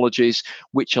technologies,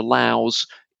 which allows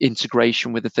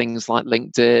integration with the things like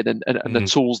LinkedIn and the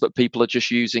tools that people are just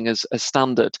using as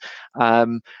standard.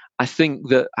 I think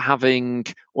that having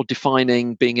or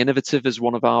defining being innovative as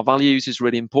one of our values is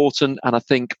really important. And I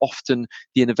think often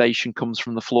the innovation comes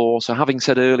from the floor. So having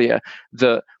said earlier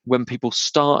that when people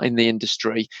start in the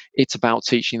industry, it's about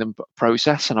teaching them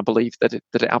process. And I believe that it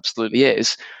absolutely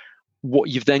is. What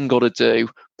you've then got to do,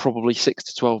 probably 6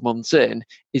 to 12 months in,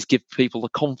 is give people the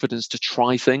confidence to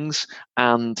try things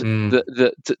and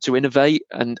to innovate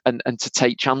and to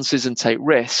take chances and take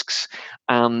risks.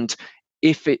 And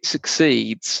if it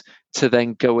succeeds, to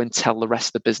then go and tell the rest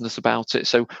of the business about it.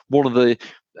 So one of the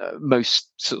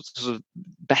most sort of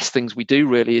best things we do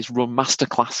really is run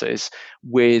masterclasses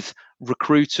with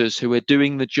recruiters who are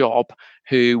doing the job,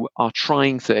 who are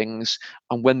trying things,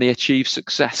 and when they achieve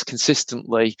success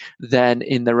consistently, then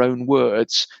in their own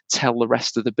words tell the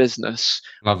rest of the business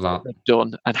Love what that. they've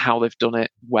done and how they've done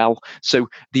it well. So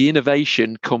the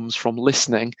innovation comes from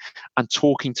listening and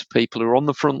talking to people who are on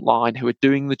the front line, who are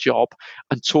doing the job,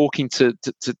 and talking to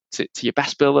your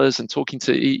best billers, and talking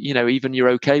to even your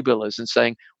okay billers, and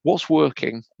saying what's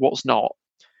working, what's not.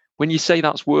 When you say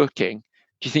that's working,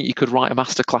 do you think you could write a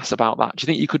masterclass about that? Do you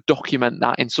think you could document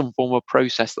that in some form of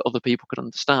process that other people could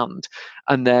understand?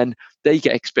 And then they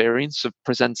get experience of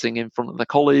presenting in front of their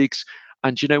colleagues.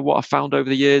 And you know what I found over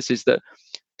the years is that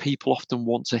people often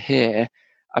want to hear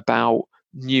about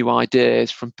new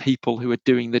ideas from people who are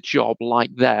doing the job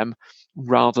like them,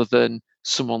 rather than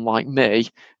someone like me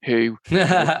who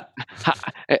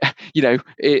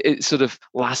it sort of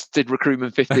lasted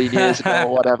recruitment 15 years ago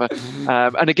or whatever.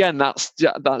 And again, that's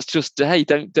just, hey,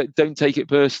 don't take it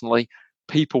personally.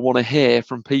 People want to hear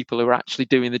from people who are actually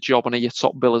doing the job and are your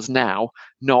top billers now,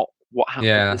 not what happened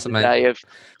Yeah, in that's the amazing. day of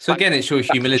So back again, it's your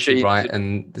fax humility, machines. right?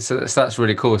 And so that's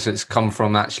really cool. So it's come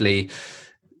from actually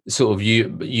sort of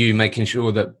you making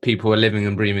sure that people are living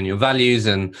and breathing your values,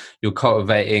 and you're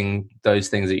cultivating those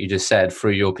things that you just said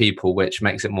through your people, which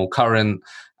makes it more current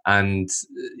and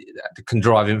can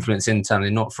drive influence internally,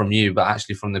 not from you, but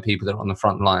actually from the people that are on the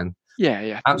front line.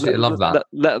 Yeah. Absolutely love that.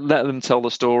 Let them tell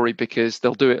the story, because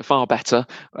they'll do it far better,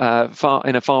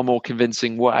 in a far more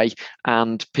convincing way,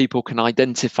 and people can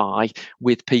identify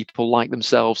with people like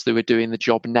themselves who are doing the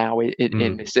job now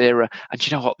in this era. And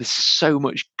you know what? There's so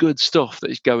much good stuff that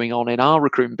is going on in our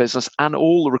recruitment business and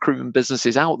all the recruitment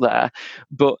businesses out there.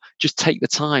 But just take the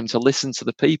time to listen to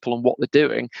the people and what they're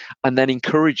doing, and then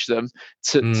encourage them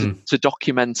to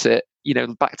document it.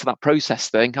 Back to that process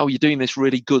thing. Oh, you're doing this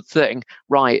really good thing,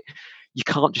 right? You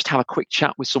can't just have a quick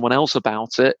chat with someone else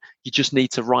about it. You just need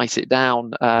to write it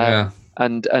down. Yeah.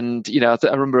 And I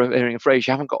remember hearing a phrase: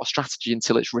 "You haven't got a strategy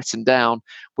until it's written down."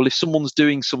 Well, if someone's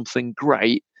doing something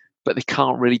great but they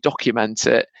can't really document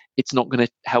it, it's not going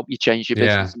to help you change your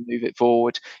Yeah. business and move it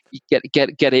forward. You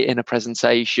get it in a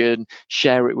presentation,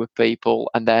 share it with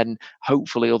people, and then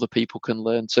hopefully other people can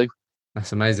learn too.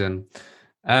 That's amazing.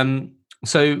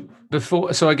 So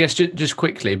I guess just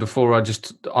quickly before I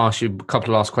just ask you a couple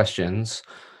of last questions.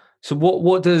 So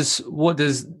what does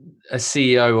a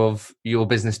CEO of your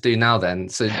business do now then?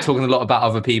 So talking a lot about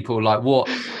other people, like what?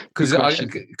 Good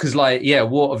question.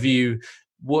 What have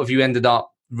you ended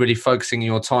up really focusing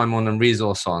your time on and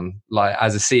resource on? Like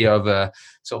as a CEO of a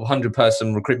sort of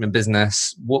 100-person recruitment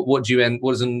business, what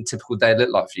does a typical day look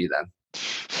like for you then?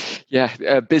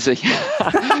 Yeah, busy.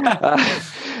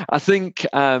 I think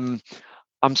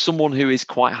I'm someone who is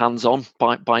quite hands-on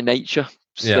by nature.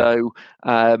 Yeah. So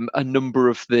a number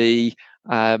of the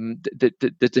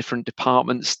different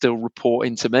departments still report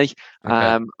into me. Okay.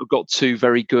 I've got two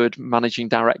very good managing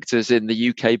directors in the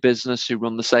UK business who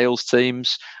run the sales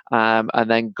teams, and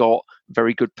then got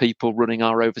very good people running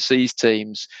our overseas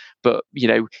teams. But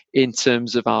in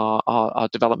terms of our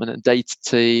development and data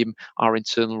team, our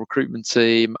internal recruitment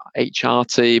team, HR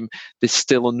team, there's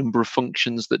still a number of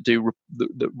functions that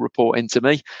that report into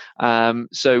me.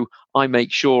 So I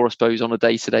make sure, I suppose, on a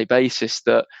day-to-day basis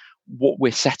that what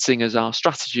we're setting as our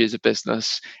strategy as a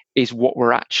business is what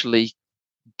we're actually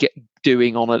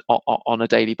doing on a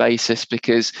daily basis,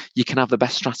 because you can have the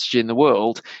best strategy in the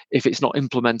world, if it's not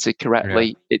implemented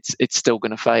correctly, it's still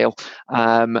going to fail.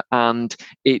 And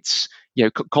it's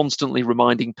constantly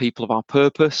reminding people of our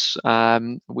purpose,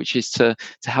 which is to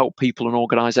help people and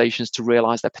organizations to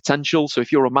realize their potential. So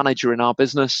if you're a manager in our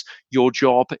business, your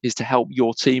job is to help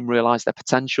your team realize their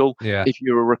potential. Yeah. If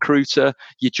you're a recruiter,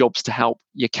 your job's to help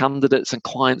your candidates and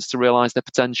clients to realize their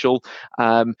potential.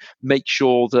 Make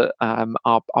sure that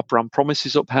our brand promise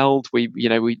is upheld. We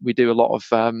do a lot of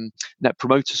net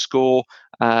promoter score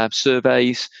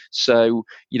surveys. So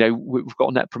we've got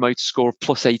a net promoter score of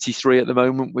plus 83 at the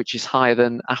moment, which is higher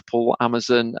than Apple,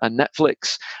 Amazon, and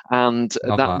Netflix. And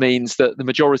that means that the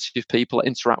majority of people that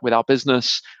interact with our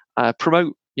business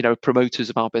promoters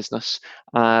of our business.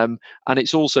 And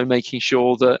it's also making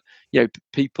sure that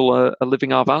people are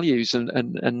living our values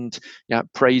and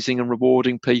praising and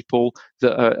rewarding people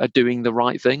that are doing the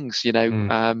right things. Be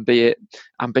it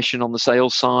ambition on the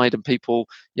sales side and people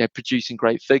producing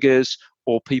great figures,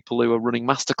 or people who are running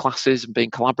masterclasses and being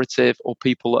collaborative, or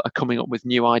people that are coming up with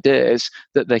new ideas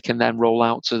that they can then roll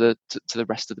out to the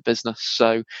rest of the business.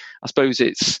 So I suppose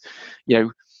it's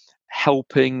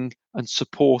helping and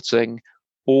supporting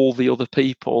all the other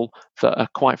people that are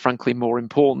quite frankly more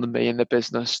important than me in the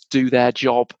business do their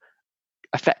job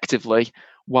effectively,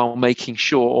 while making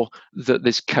sure that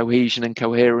there's cohesion and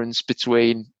coherence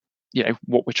between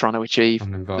what we're trying to achieve,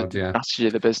 the strategy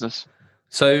of the business.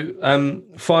 So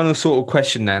final sort of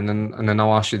question then, and then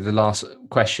I'll ask you the last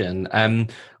question.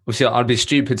 Obviously I'd be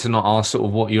stupid to not ask sort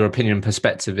of what your opinion and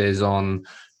perspective is on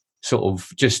sort of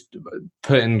just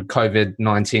putting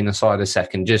COVID-19 aside a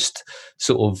second, just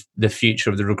sort of the future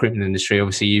of the recruitment industry.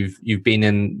 Obviously, you've been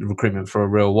in recruitment for a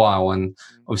real while, and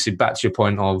obviously back to your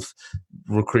point of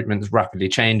recruitment's rapidly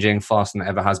changing, faster than it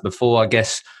ever has before. I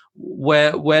guess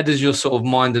where does your sort of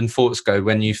mind and thoughts go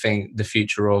when you think the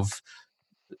future of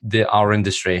our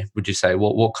industry? Would you say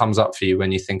what comes up for you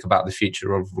when you think about the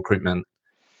future of recruitment?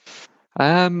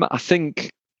 I think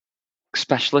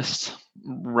specialist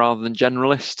rather than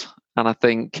generalist. And I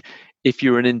think if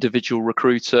you're an individual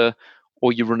recruiter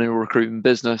or you're running a recruitment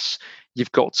business,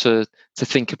 you've got to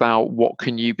think about what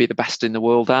can you be the best in the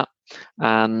world at.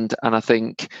 And I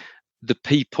think the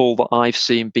people that I've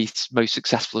seen be most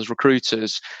successful as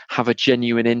recruiters have a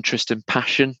genuine interest and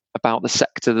passion about the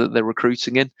sector that they're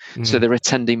recruiting in. So they're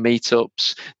attending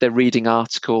meetups, they're reading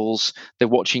articles, they're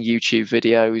watching YouTube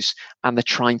videos, and they're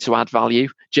trying to add value,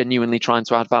 genuinely trying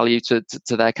to add value to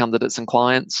their candidates and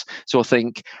clients. So I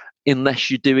think unless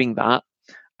you're doing that,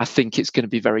 I think it's going to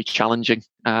be very challenging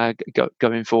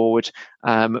going forward.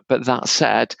 But that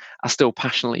said, I still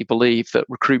passionately believe that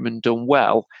recruitment done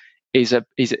well is a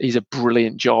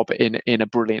brilliant job in a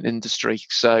brilliant industry.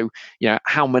 So,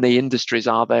 how many industries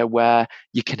are there where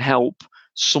you can help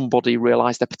somebody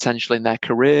realize their potential in their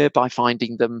career by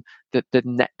finding them the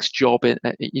next job in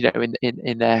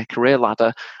their career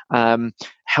ladder,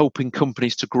 helping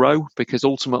companies to grow, because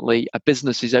ultimately a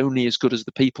business is only as good as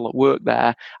the people that work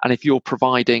there. And if you're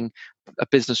providing a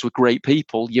business with great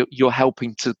people, you're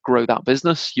helping to grow that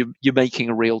business. You're making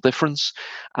a real difference.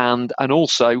 And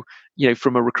also,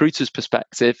 from a recruiter's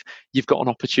perspective, you've got an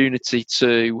opportunity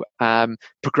to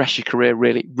progress your career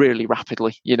really, really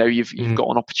rapidly. You've got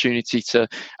an opportunity to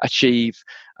achieve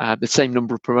the same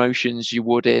number of promotions you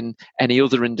would in any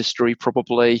other industry.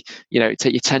 Probably, it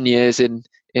take you 10 years in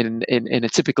a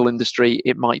typical industry.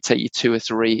 It might take you 2 or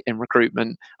 3 in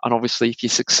recruitment. And obviously, if you're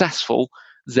successful,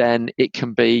 then it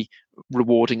can be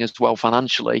rewarding as well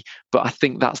financially. But I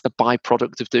think that's the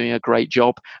byproduct of doing a great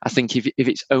job. I think if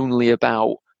it's only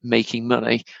about making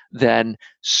money, then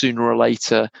sooner or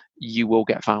later you will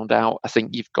get found out. I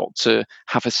think you've got to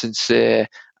have a sincere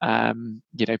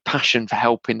passion for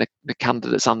helping the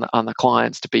candidates and the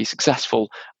clients to be successful,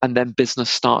 and then business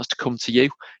starts to come to you.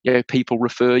 People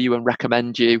refer you and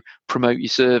recommend you, promote your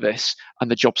service,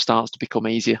 and the job starts to become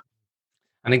easier.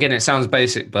 And again, it sounds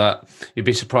basic, but you'd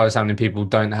be surprised how many people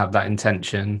don't have that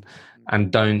intention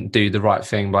and don't do the right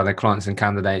thing by their clients and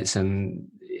candidates. And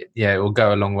it will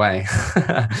go a long way.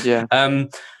 Yeah.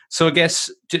 So I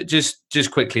guess just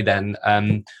quickly then,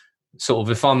 sort of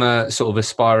if I'm a sort of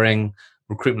aspiring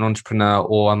recruitment entrepreneur,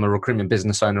 or I'm a recruitment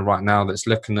business owner right now that's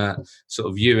looking at sort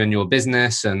of you and your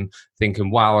business and thinking,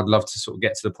 wow, I'd love to sort of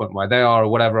get to the point where they are or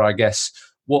whatever, I guess,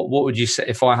 what would you say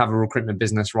if I have a recruitment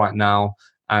business right now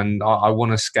and I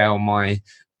want to scale my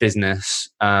business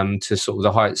to sort of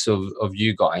the heights of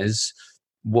you guys?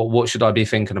 What should I be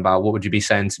thinking about? What would you be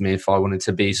saying to me if I wanted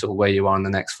to be sort of where you are in the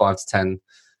next 5 to 10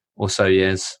 or so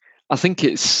years? I think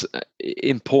it's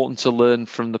important to learn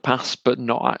from the past, but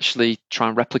not actually try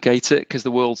and replicate it, because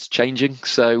the world's changing.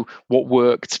 So what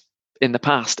worked in the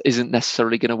past isn't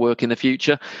necessarily going to work in the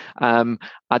future.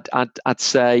 I'd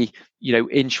say,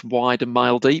 inch wide and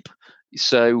mile deep.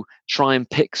 So try and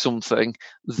pick something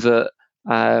that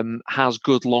has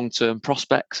good long-term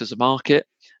prospects as a market,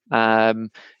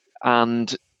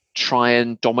 and try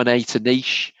and dominate a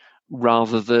niche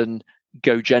rather than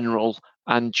go general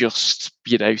and just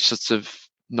sort of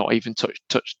not even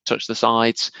touch the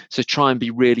sides. So try and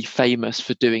be really famous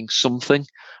for doing something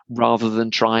rather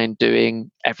than try and doing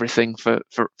everything for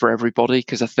everybody,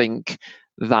 because I think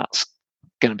that's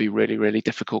going to be really, really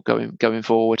difficult going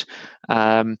forward.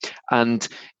 And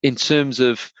in terms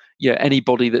of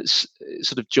anybody that's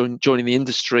sort of joining the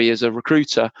industry as a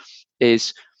recruiter,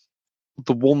 is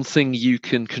the one thing you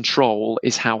can control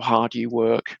is how hard you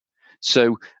work.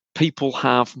 So people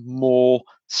have more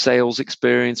sales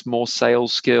experience, more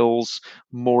sales skills,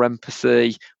 more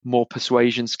empathy, more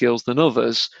persuasion skills than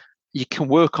others. You can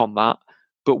work on that,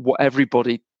 but what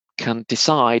everybody can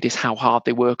decide is how hard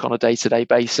they work on a day-to-day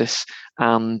basis.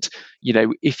 And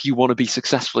if you want to be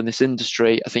successful in this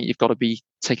industry, I think you've got to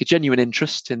take a genuine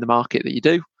interest in the market that you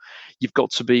do. You've got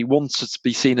to wanted to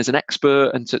be seen as an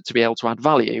expert and to be able to add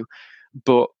value,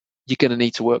 but you're going to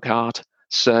need to work hard.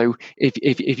 So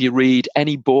if you read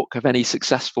any book of any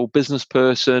successful business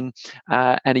person,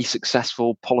 any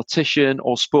successful politician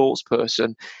or sports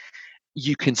person,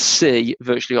 you can see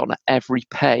virtually on every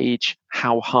page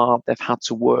how hard they've had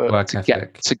to work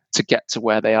to get to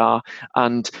where they are.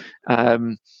 And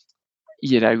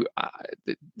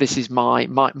this is my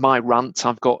rant.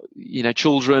 I've got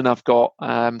children. I've got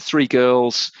 3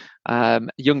 girls.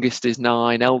 Youngest is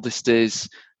 9, eldest is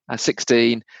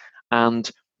 16, and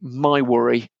my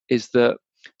worry is that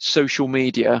social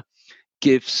media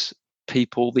gives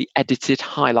people the edited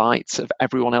highlights of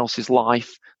everyone else's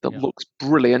life that looks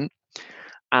brilliant,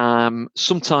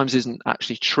 sometimes isn't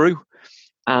actually true.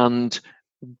 And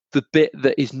the bit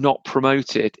that is not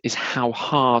promoted is how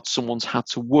hard someone's had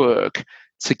to work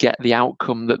to get the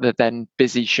outcome that they're then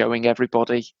busy showing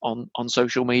everybody on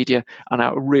social media. And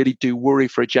I really do worry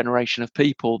for a generation of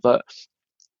people that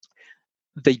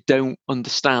they don't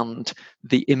understand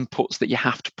the inputs that you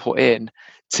have to put in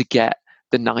to get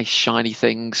the nice shiny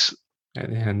things at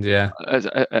the end, as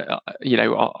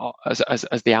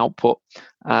the output.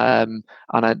 And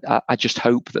I just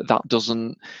hope that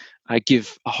doesn't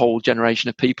give a whole generation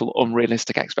of people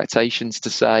unrealistic expectations to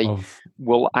say,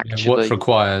 well, actually,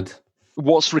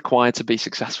 what's required to be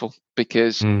successful?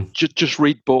 Because just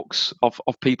read books of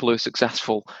people who are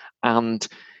successful, and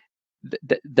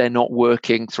they're not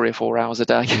working 3 or 4 hours a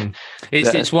day.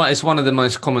 It's one of the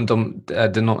most common one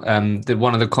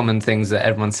of the common things that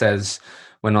everyone says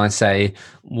when I say,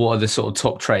 what are the sort of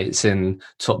top traits in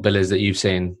top billers that you've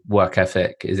seen? Work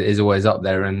ethic is always up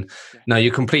there. And no,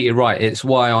 you're completely right. It's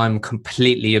why I'm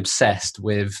completely obsessed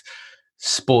with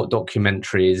sport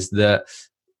documentaries,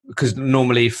 because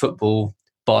normally football,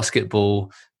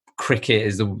 basketball, cricket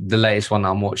is the latest one that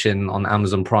I'm watching on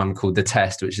Amazon Prime called The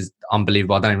Test, which is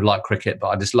unbelievable. I don't even like cricket, but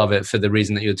I just love it for the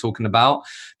reason that you're talking about,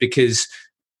 because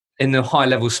in the high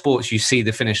level sports, you see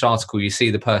the finished article, you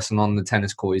see the person on the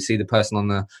tennis court, you see the person on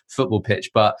the football pitch.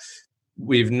 But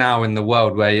we've now in the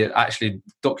world where actually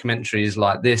documentaries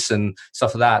like this and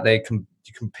stuff like that,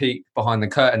 you can peek behind the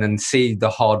curtain and see the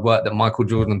hard work that Michael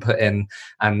Jordan put in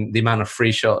and the amount of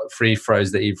free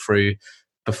throws that he threw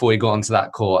before he got onto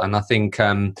that court. And I think,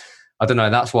 I don't know,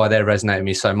 that's why they resonate with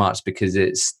me so much, because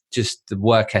it's just the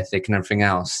work ethic and everything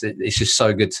else. It's just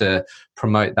so good to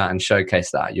promote that and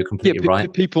showcase that. You're completely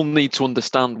right. People need to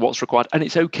understand what's required. And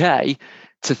it's okay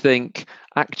to think,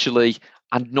 actually,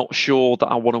 I'm not sure that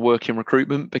I want to work in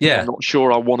recruitment, because I'm not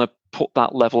sure I want to put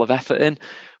that level of effort in.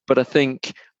 But I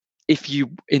think if you're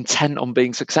intent on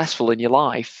being successful in your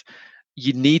life,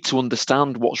 you need to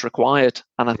understand what's required.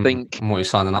 And I think what you're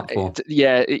signing up for.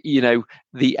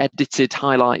 The edited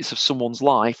highlights of someone's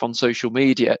life on social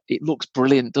media, it looks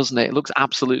brilliant, doesn't it? It looks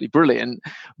absolutely brilliant.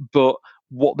 But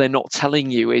what they're not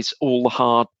telling you is all the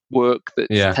hard work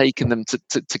that's taken them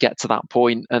to get to that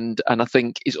point. And I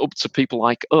think it's up to people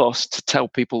like us to tell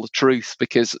people the truth,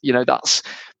 because that's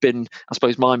been, I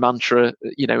suppose, my mantra,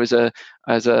 as a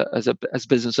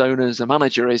business owner, as a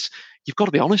manager, is you've got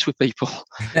to be honest with people.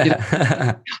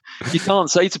 You can't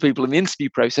say to people in the interview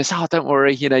process, don't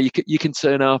worry, you can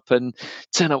turn up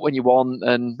when you want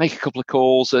and make a couple of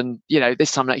calls, and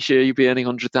this time next year you'll be earning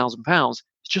 £100,000.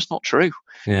 It's just not true.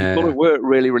 You've got to work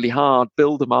really, really hard,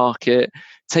 build a market,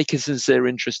 take a sincere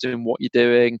interest in what you're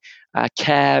doing,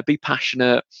 care, be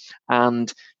passionate. And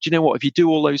do you know what? If you do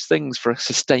all those things for a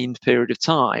sustained period of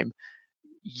time,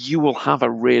 you will have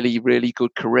a really, really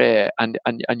good career, and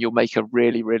you'll make a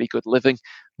really, really good living.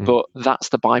 But that's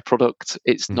the byproduct.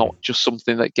 It's not just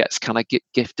something that gets kind of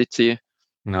gifted to you.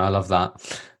 No, I love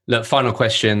that. Look, final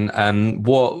question.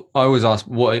 What I always ask,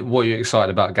 what are you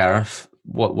excited about, Gareth?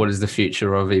 What is the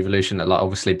future of Evolution look like?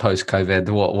 Obviously, post COVID,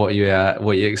 what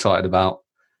are you excited about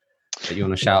that you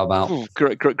want to shout about? Ooh,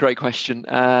 great question.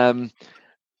 Do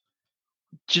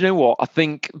you know what? I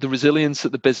think the resilience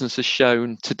that the business has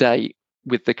shown to date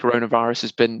with the coronavirus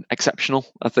has been exceptional.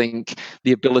 I think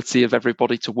the ability of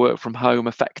everybody to work from home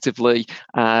effectively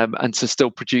and to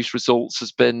still produce results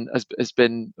has been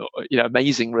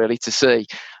amazing, really, to see.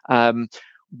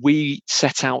 We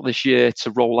set out this year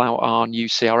to roll out our new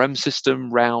CRM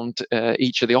system around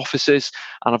each of the offices.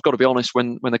 And I've got to be honest,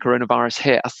 when the coronavirus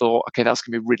hit, I thought, okay, that's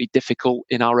going to be really difficult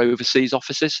in our overseas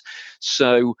offices.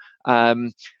 So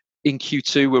in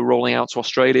Q2, we're rolling out to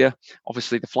Australia.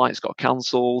 Obviously, the flights got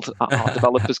cancelled. Our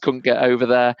developers couldn't get over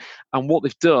there. And what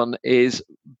they've done is,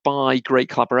 by great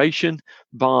collaboration,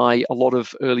 by a lot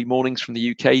of early mornings from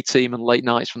the UK team and late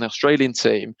nights from the Australian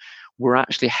team, we're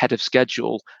actually ahead of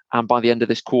schedule. And by the end of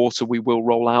this quarter, we will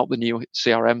roll out the new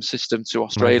CRM system to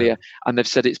Australia. Amazing. And they've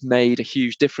said it's made a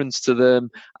huge difference to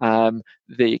them.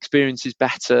 The experience is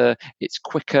better, it's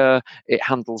quicker, it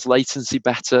handles latency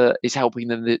better, it's helping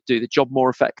them do the job more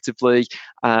effectively.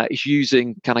 It's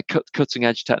using kind of cutting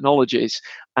edge technologies.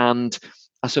 And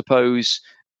I suppose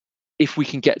if we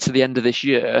can get to the end of this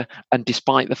year, and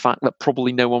despite the fact that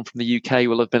probably no one from the UK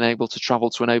will have been able to travel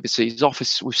to an overseas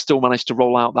office, we've still managed to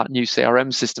roll out that new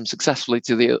CRM system successfully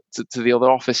to the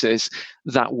other offices.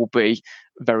 That will be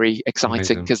very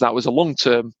exciting, because that was a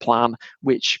long-term plan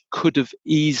which could have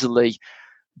easily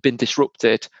been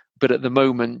disrupted. But at the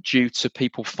moment, due to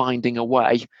people finding a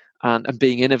way and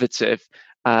being innovative,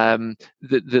 the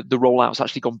rollout's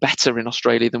actually gone better in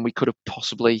Australia than we could have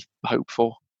possibly hoped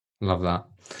for. Love that.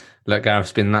 Look, Gareth,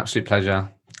 it's been an absolute pleasure.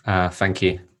 Thank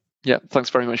you. Yeah,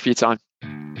 thanks very much for your time.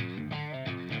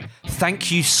 Thank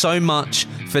you so much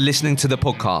for listening to the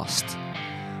podcast.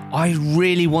 I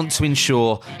really want to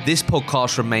ensure this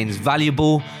podcast remains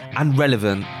valuable and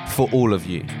relevant for all of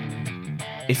you.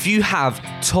 If you have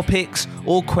topics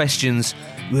or questions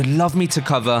you would love me to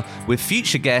cover with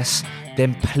future guests,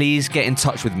 then please get in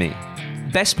touch with me.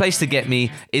 Best place to get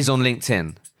me is on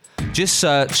LinkedIn. Just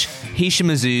search Hisham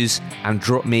Azuz and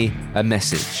drop me a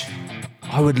message.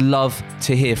 I would love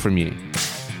to hear from you.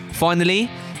 Finally,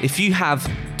 if you have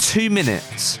 2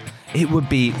 minutes, it would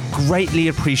be greatly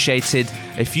appreciated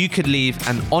if you could leave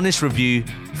an honest review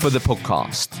for the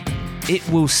podcast. It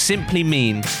will simply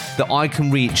mean that I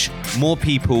can reach more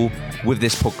people with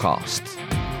this podcast.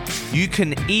 You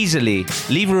can easily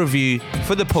leave a review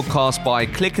for the podcast by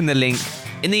clicking the link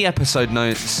in the episode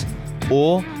notes,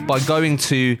 or by going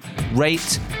to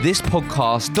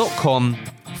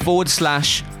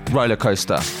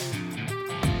ratethispodcast.com/rollercoaster.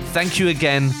 Thank you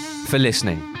again for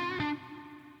listening.